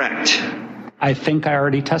that correct? I think I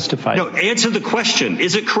already testified. No, answer the question.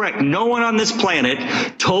 Is it correct? No one on this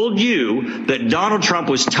planet told you that Donald Trump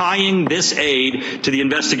was tying this aid to the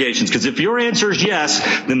investigations. Because if your answer is yes,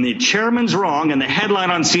 then the chairman's wrong and the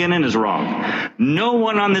headline on CNN is wrong. No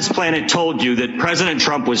one on this planet told you that President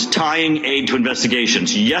Trump was tying aid to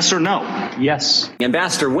investigations. Yes or no? Yes.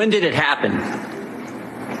 Ambassador, when did it happen?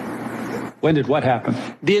 When did what happen?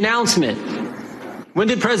 The announcement. When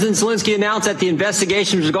did President Zelensky announce that the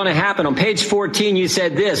investigation was going to happen? On page 14, you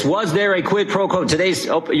said this: was there a quid pro quo? Today's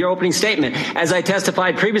your opening statement. As I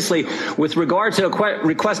testified previously, with regard to a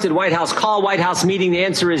requested White House call, White House meeting, the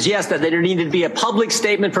answer is yes, that there needed to be a public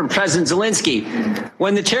statement from President Zelensky.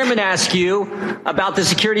 When the chairman asked you about the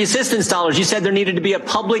security assistance dollars, you said there needed to be a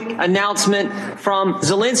public announcement from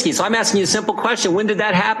Zelensky. So I'm asking you a simple question. When did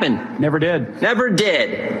that happen? Never did. Never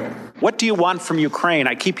did. What do you want from Ukraine?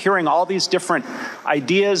 I keep hearing all these different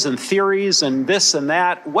ideas and theories and this and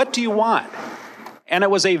that. What do you want? And it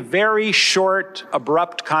was a very short,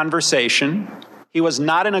 abrupt conversation. He was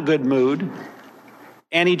not in a good mood.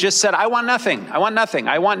 And he just said, I want nothing. I want nothing.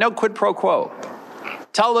 I want no quid pro quo.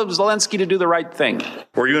 Tell Zelensky to do the right thing.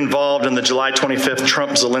 Were you involved in the July 25th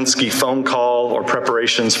Trump-Zelensky phone call or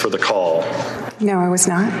preparations for the call? No, I was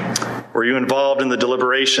not. Were you involved in the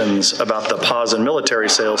deliberations about the pause in military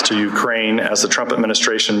sales to Ukraine as the Trump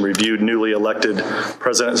administration reviewed newly elected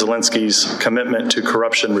President Zelensky's commitment to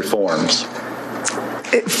corruption reforms?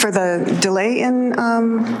 For the delay in...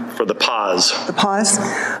 For the pause. The pause?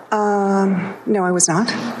 No, I was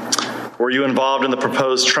not. Were you involved in the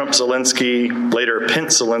proposed Trump-Zelensky, later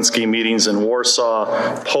Pence-Zelensky meetings in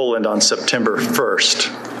Warsaw, Poland on September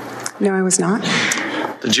 1st? No, I was not.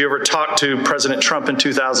 Did you ever talk to President Trump in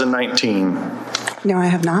 2019? No, I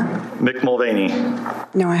have not. Mick Mulvaney?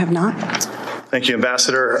 No, I have not. Thank you,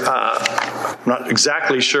 Ambassador. I'm not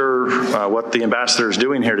exactly sure what the ambassador is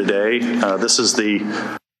doing here today. This is the...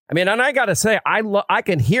 I mean, and I got to say, I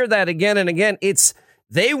can hear that again and again.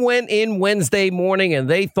 They went in Wednesday morning and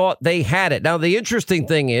they thought they had it. Now, the interesting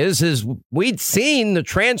thing is we'd seen the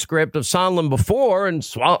transcript of Sondland before, and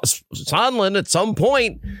Sondland at some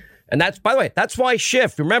point, and that's, by the way, that's why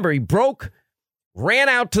Schiff, remember, he ran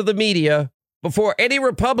out to the media before any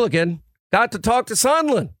Republican got to talk to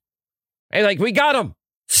Sondland. And like, we got him.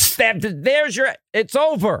 It's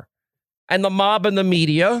over. And the mob and the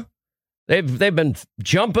media, they've been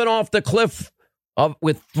jumping off the cliff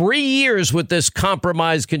with 3 years with this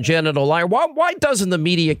compromised congenital liar. Why doesn't the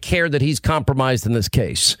media care that he's compromised in this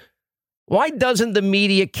case? Why doesn't the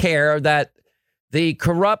media care that the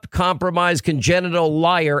corrupt, compromised, congenital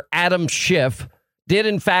liar, Adam Schiff, did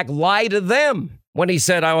in fact lie to them when he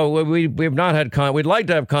said, "Oh, we've not had contact. We'd like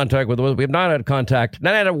to have contact with them. We've not had contact."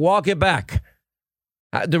 Then I had to walk it back.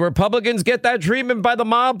 Do Republicans get that treatment by the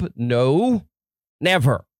mob? No,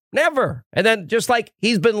 never. Never. And then just like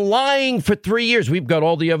he's been lying for 3 years, we've got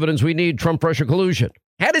all the evidence we need, Trump-Russia collusion.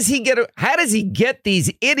 How does he get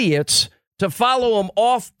these idiots to follow him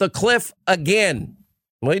off the cliff again?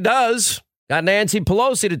 Well, he does. Got Nancy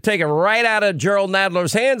Pelosi to take it right out of Gerald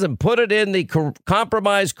Nadler's hands and put it in the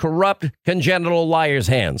compromised, corrupt, congenital liar's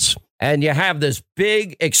hands. And you have this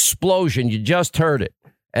big explosion. You just heard it.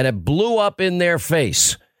 And it blew up in their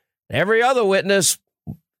face. Every other witness,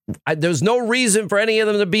 there's no reason for any of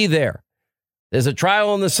them to be there. There's a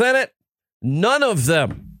trial in the Senate. None of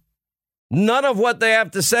them. None of what they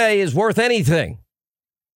have to say is worth anything.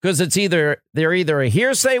 Because they're either a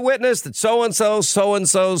hearsay witness that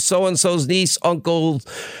so-and-so's niece, uncle,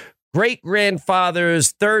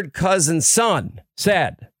 great-grandfather's third cousin's son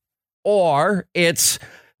said. Or it's,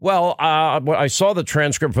 well, I saw the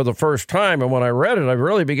transcript for the first time, and when I read it, I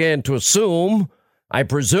really began to assume, I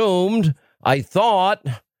presumed, I thought,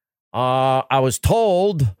 I was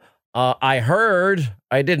told, I heard,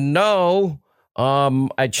 I didn't know,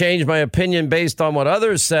 I changed my opinion based on what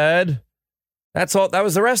others said. That's all. That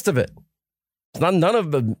was the rest of it. None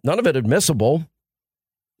of it admissible.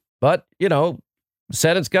 But,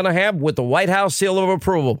 Senate's going to have with the White House seal of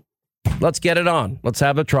approval. Let's get it on. Let's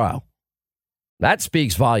have a trial. That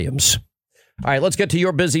speaks volumes. All right, let's get to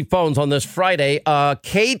your busy phones on this Friday.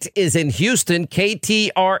 Kate is in Houston.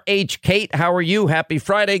 KTRH. Kate, how are you? Happy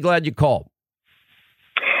Friday. Glad you called.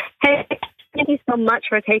 Hey, thank you so much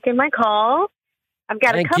for taking my call. I've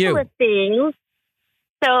got a couple of things.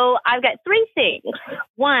 So I've got three things.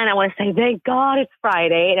 One, I want to say, thank God it's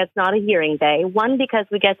Friday and it's not a hearing day. one, because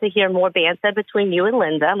we get to hear more banter between you and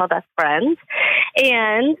Linda, my best friend.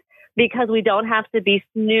 And because we don't have to be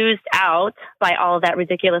snoozed out by all of that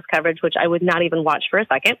ridiculous coverage, which I would not even watch for a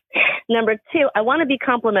second. Number two, I want to be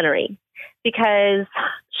complimentary because,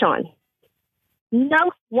 Sean,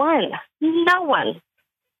 no one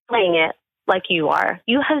slaying it like you are.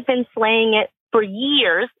 You have been slaying it for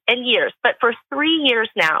years and years, but for 3 years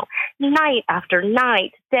now, night after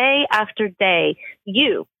night, day after day,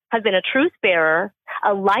 you have been a truth bearer,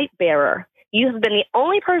 a light bearer. You have been the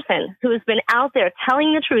only person who has been out there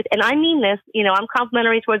telling the truth. And I mean this, I'm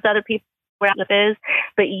complimentary towards other people where it is,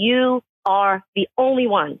 but you are the only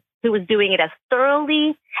one who is doing it as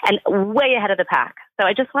thoroughly and way ahead of the pack. So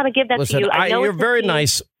I just want to give that to you. I know you're very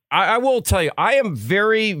nice. I will tell you, I am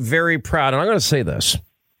very, very proud. And I'm going to say this.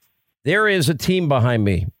 There is a team behind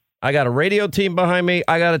me. I got a radio team behind me.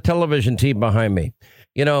 I got a television team behind me.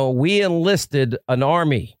 We enlisted an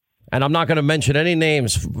army, and I'm not going to mention any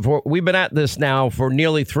names. We've been at this now for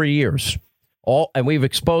nearly 3 years, and we've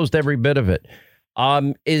exposed every bit of it.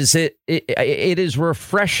 It is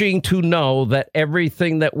refreshing to know that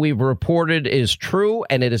everything that we've reported is true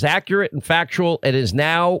and it is accurate and factual. It is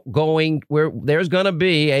now going where there's going to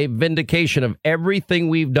be a vindication of everything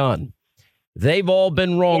we've done. They've all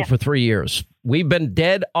been wrong for 3 years. We've been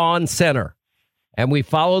dead on center, and we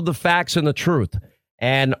followed the facts and the truth.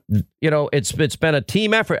 And, it's been a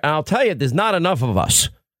team effort. And I'll tell you, there's not enough of us.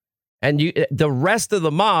 And the rest of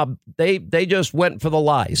the mob, they just went for the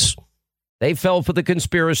lies. They fell for the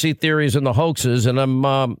conspiracy theories and the hoaxes. And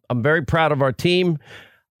I'm very proud of our team.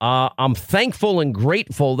 I'm thankful and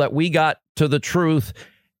grateful that we got to the truth,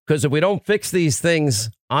 because if we don't fix these things,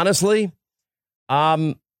 honestly,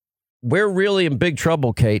 we're really in big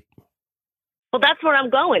trouble, Kate. Well, that's where I'm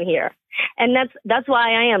going here. And that's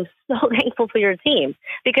why I am so thankful for your team.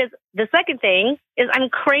 Because the second thing is I'm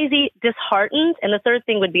crazy disheartened. And the third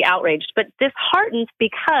thing would be outraged. But disheartened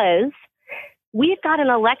because we've got an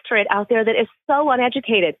electorate out there that is so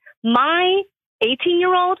uneducated. My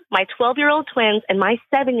 18-year-old, my 12-year-old twins, and my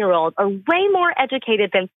 7-year-old are way more educated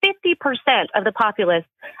than 50% of the populace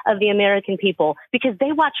of the American people because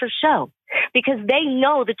they watch your show, because they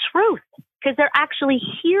know the truth, because they're actually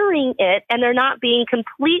hearing it and they're not being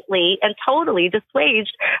completely and totally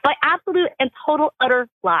dissuaged by absolute and total utter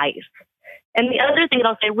lies. And the other thing that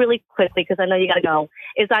I'll say really quickly, because I know you got to go,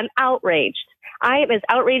 is I'm outraged. I am as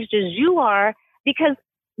outraged as you are because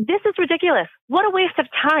this is ridiculous. What a waste of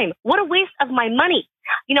time. What a waste of my money.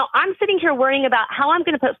 I'm sitting here worrying about how I'm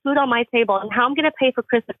going to put food on my table and how I'm going to pay for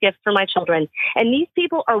Christmas gifts for my children. And these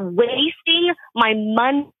people are wasting my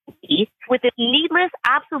money with this needless,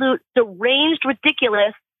 absolute, deranged,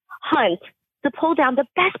 ridiculous hunt to pull down the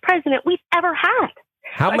best president we've ever had.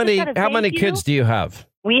 How many kids do you have?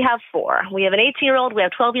 We have 4. We have an 18-year-old, we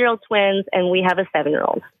have 12-year-old twins, and we have a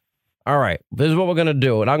 7-year-old. All right. This is what we're going to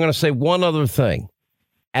do. And I'm going to say one other thing.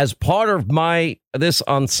 As part of this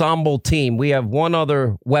ensemble team, we have one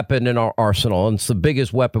other weapon in our arsenal, and it's the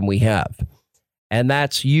biggest weapon we have. And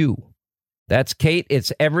that's you. That's Kate.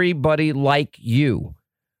 It's everybody like you.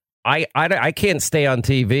 I can't stay on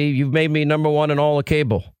TV. You've made me number one in all of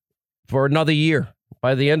cable for another year.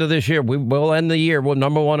 By the end of this year, we will end the year. We're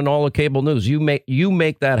number one in all of cable news. You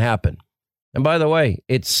make that happen. And by the way,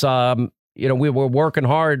 it's we were working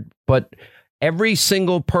hard, but every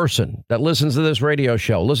single person that listens to this radio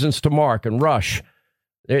show, listens to Mark and Rush,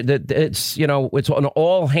 it's an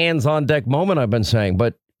all hands on deck moment, I've been saying.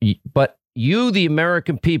 But you, the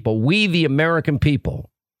American people, we, the American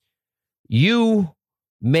people, you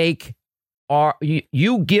make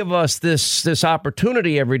you give us this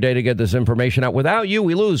opportunity every day to get this information out. Without you,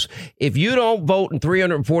 we lose. If you don't vote in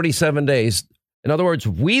 347 days, in other words,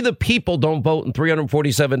 we the people don't vote in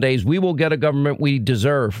 347 days, we will get a government we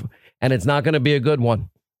deserve, and it's not going to be a good one.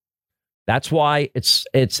 That's why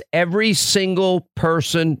it's every single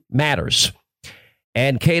person matters.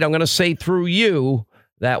 And Kate, I'm going to say through you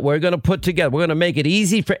that we're going to make it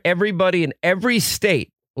easy for everybody in every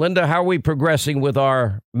state. Linda, how are we progressing with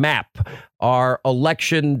our map, our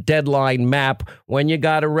election deadline map, when you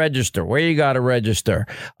got to register, where you got to register,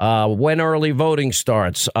 when early voting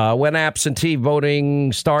starts, when absentee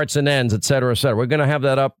voting starts and ends, et cetera, et cetera. We're going to have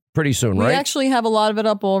that up pretty soon, right? We actually have a lot of it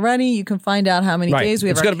up already. You can find out how many days we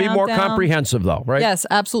have. It's going to be more comprehensive, though, right? Yes,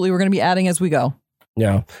 absolutely. We're going to be adding as we go.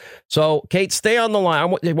 Yeah. So, Kate, stay on the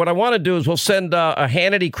line. What I want to do is we'll send a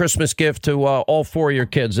Hannity Christmas gift to all four of your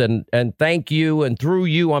kids. And thank you. And through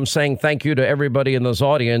you, I'm saying thank you to everybody in this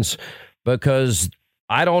audience, because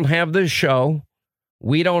I don't have this show.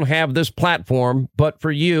 We don't have this platform. But for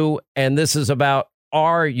you, and this is about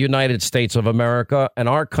our United States of America and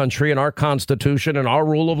our country and our Constitution and our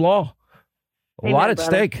rule of law. A lot at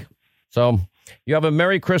stake. So you have a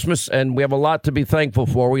Merry Christmas, and we have a lot to be thankful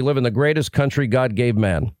for. We live in the greatest country God gave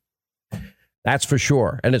man. That's for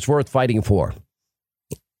sure. And it's worth fighting for.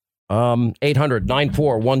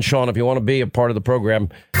 800-941-SEAN if you want to be a part of the program.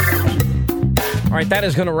 All right, that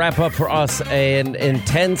is going to wrap up for us an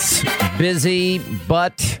intense, busy,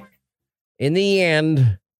 but in the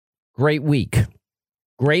end, great week.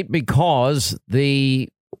 Great because the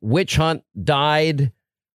witch hunt died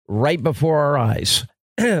right before our eyes.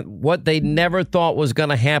 What they never thought was going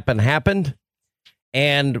to happen happened.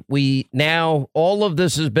 And all of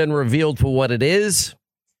this has been revealed for what it is.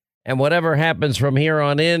 And whatever happens from here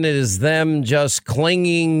on in is them just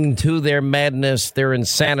clinging to their madness, their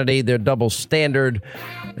insanity, their double standard,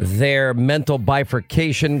 their mental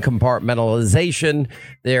bifurcation, compartmentalization,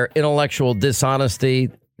 their intellectual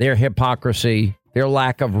dishonesty, their hypocrisy, their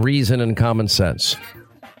lack of reason and common sense.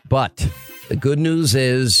 But the good news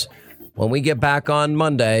is, when we get back on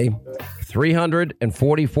Monday,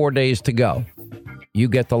 344 days to go. You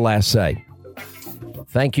get the last say.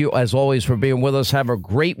 Thank you, as always, for being with us. Have a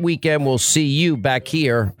great weekend. We'll see you back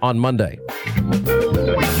here on Monday.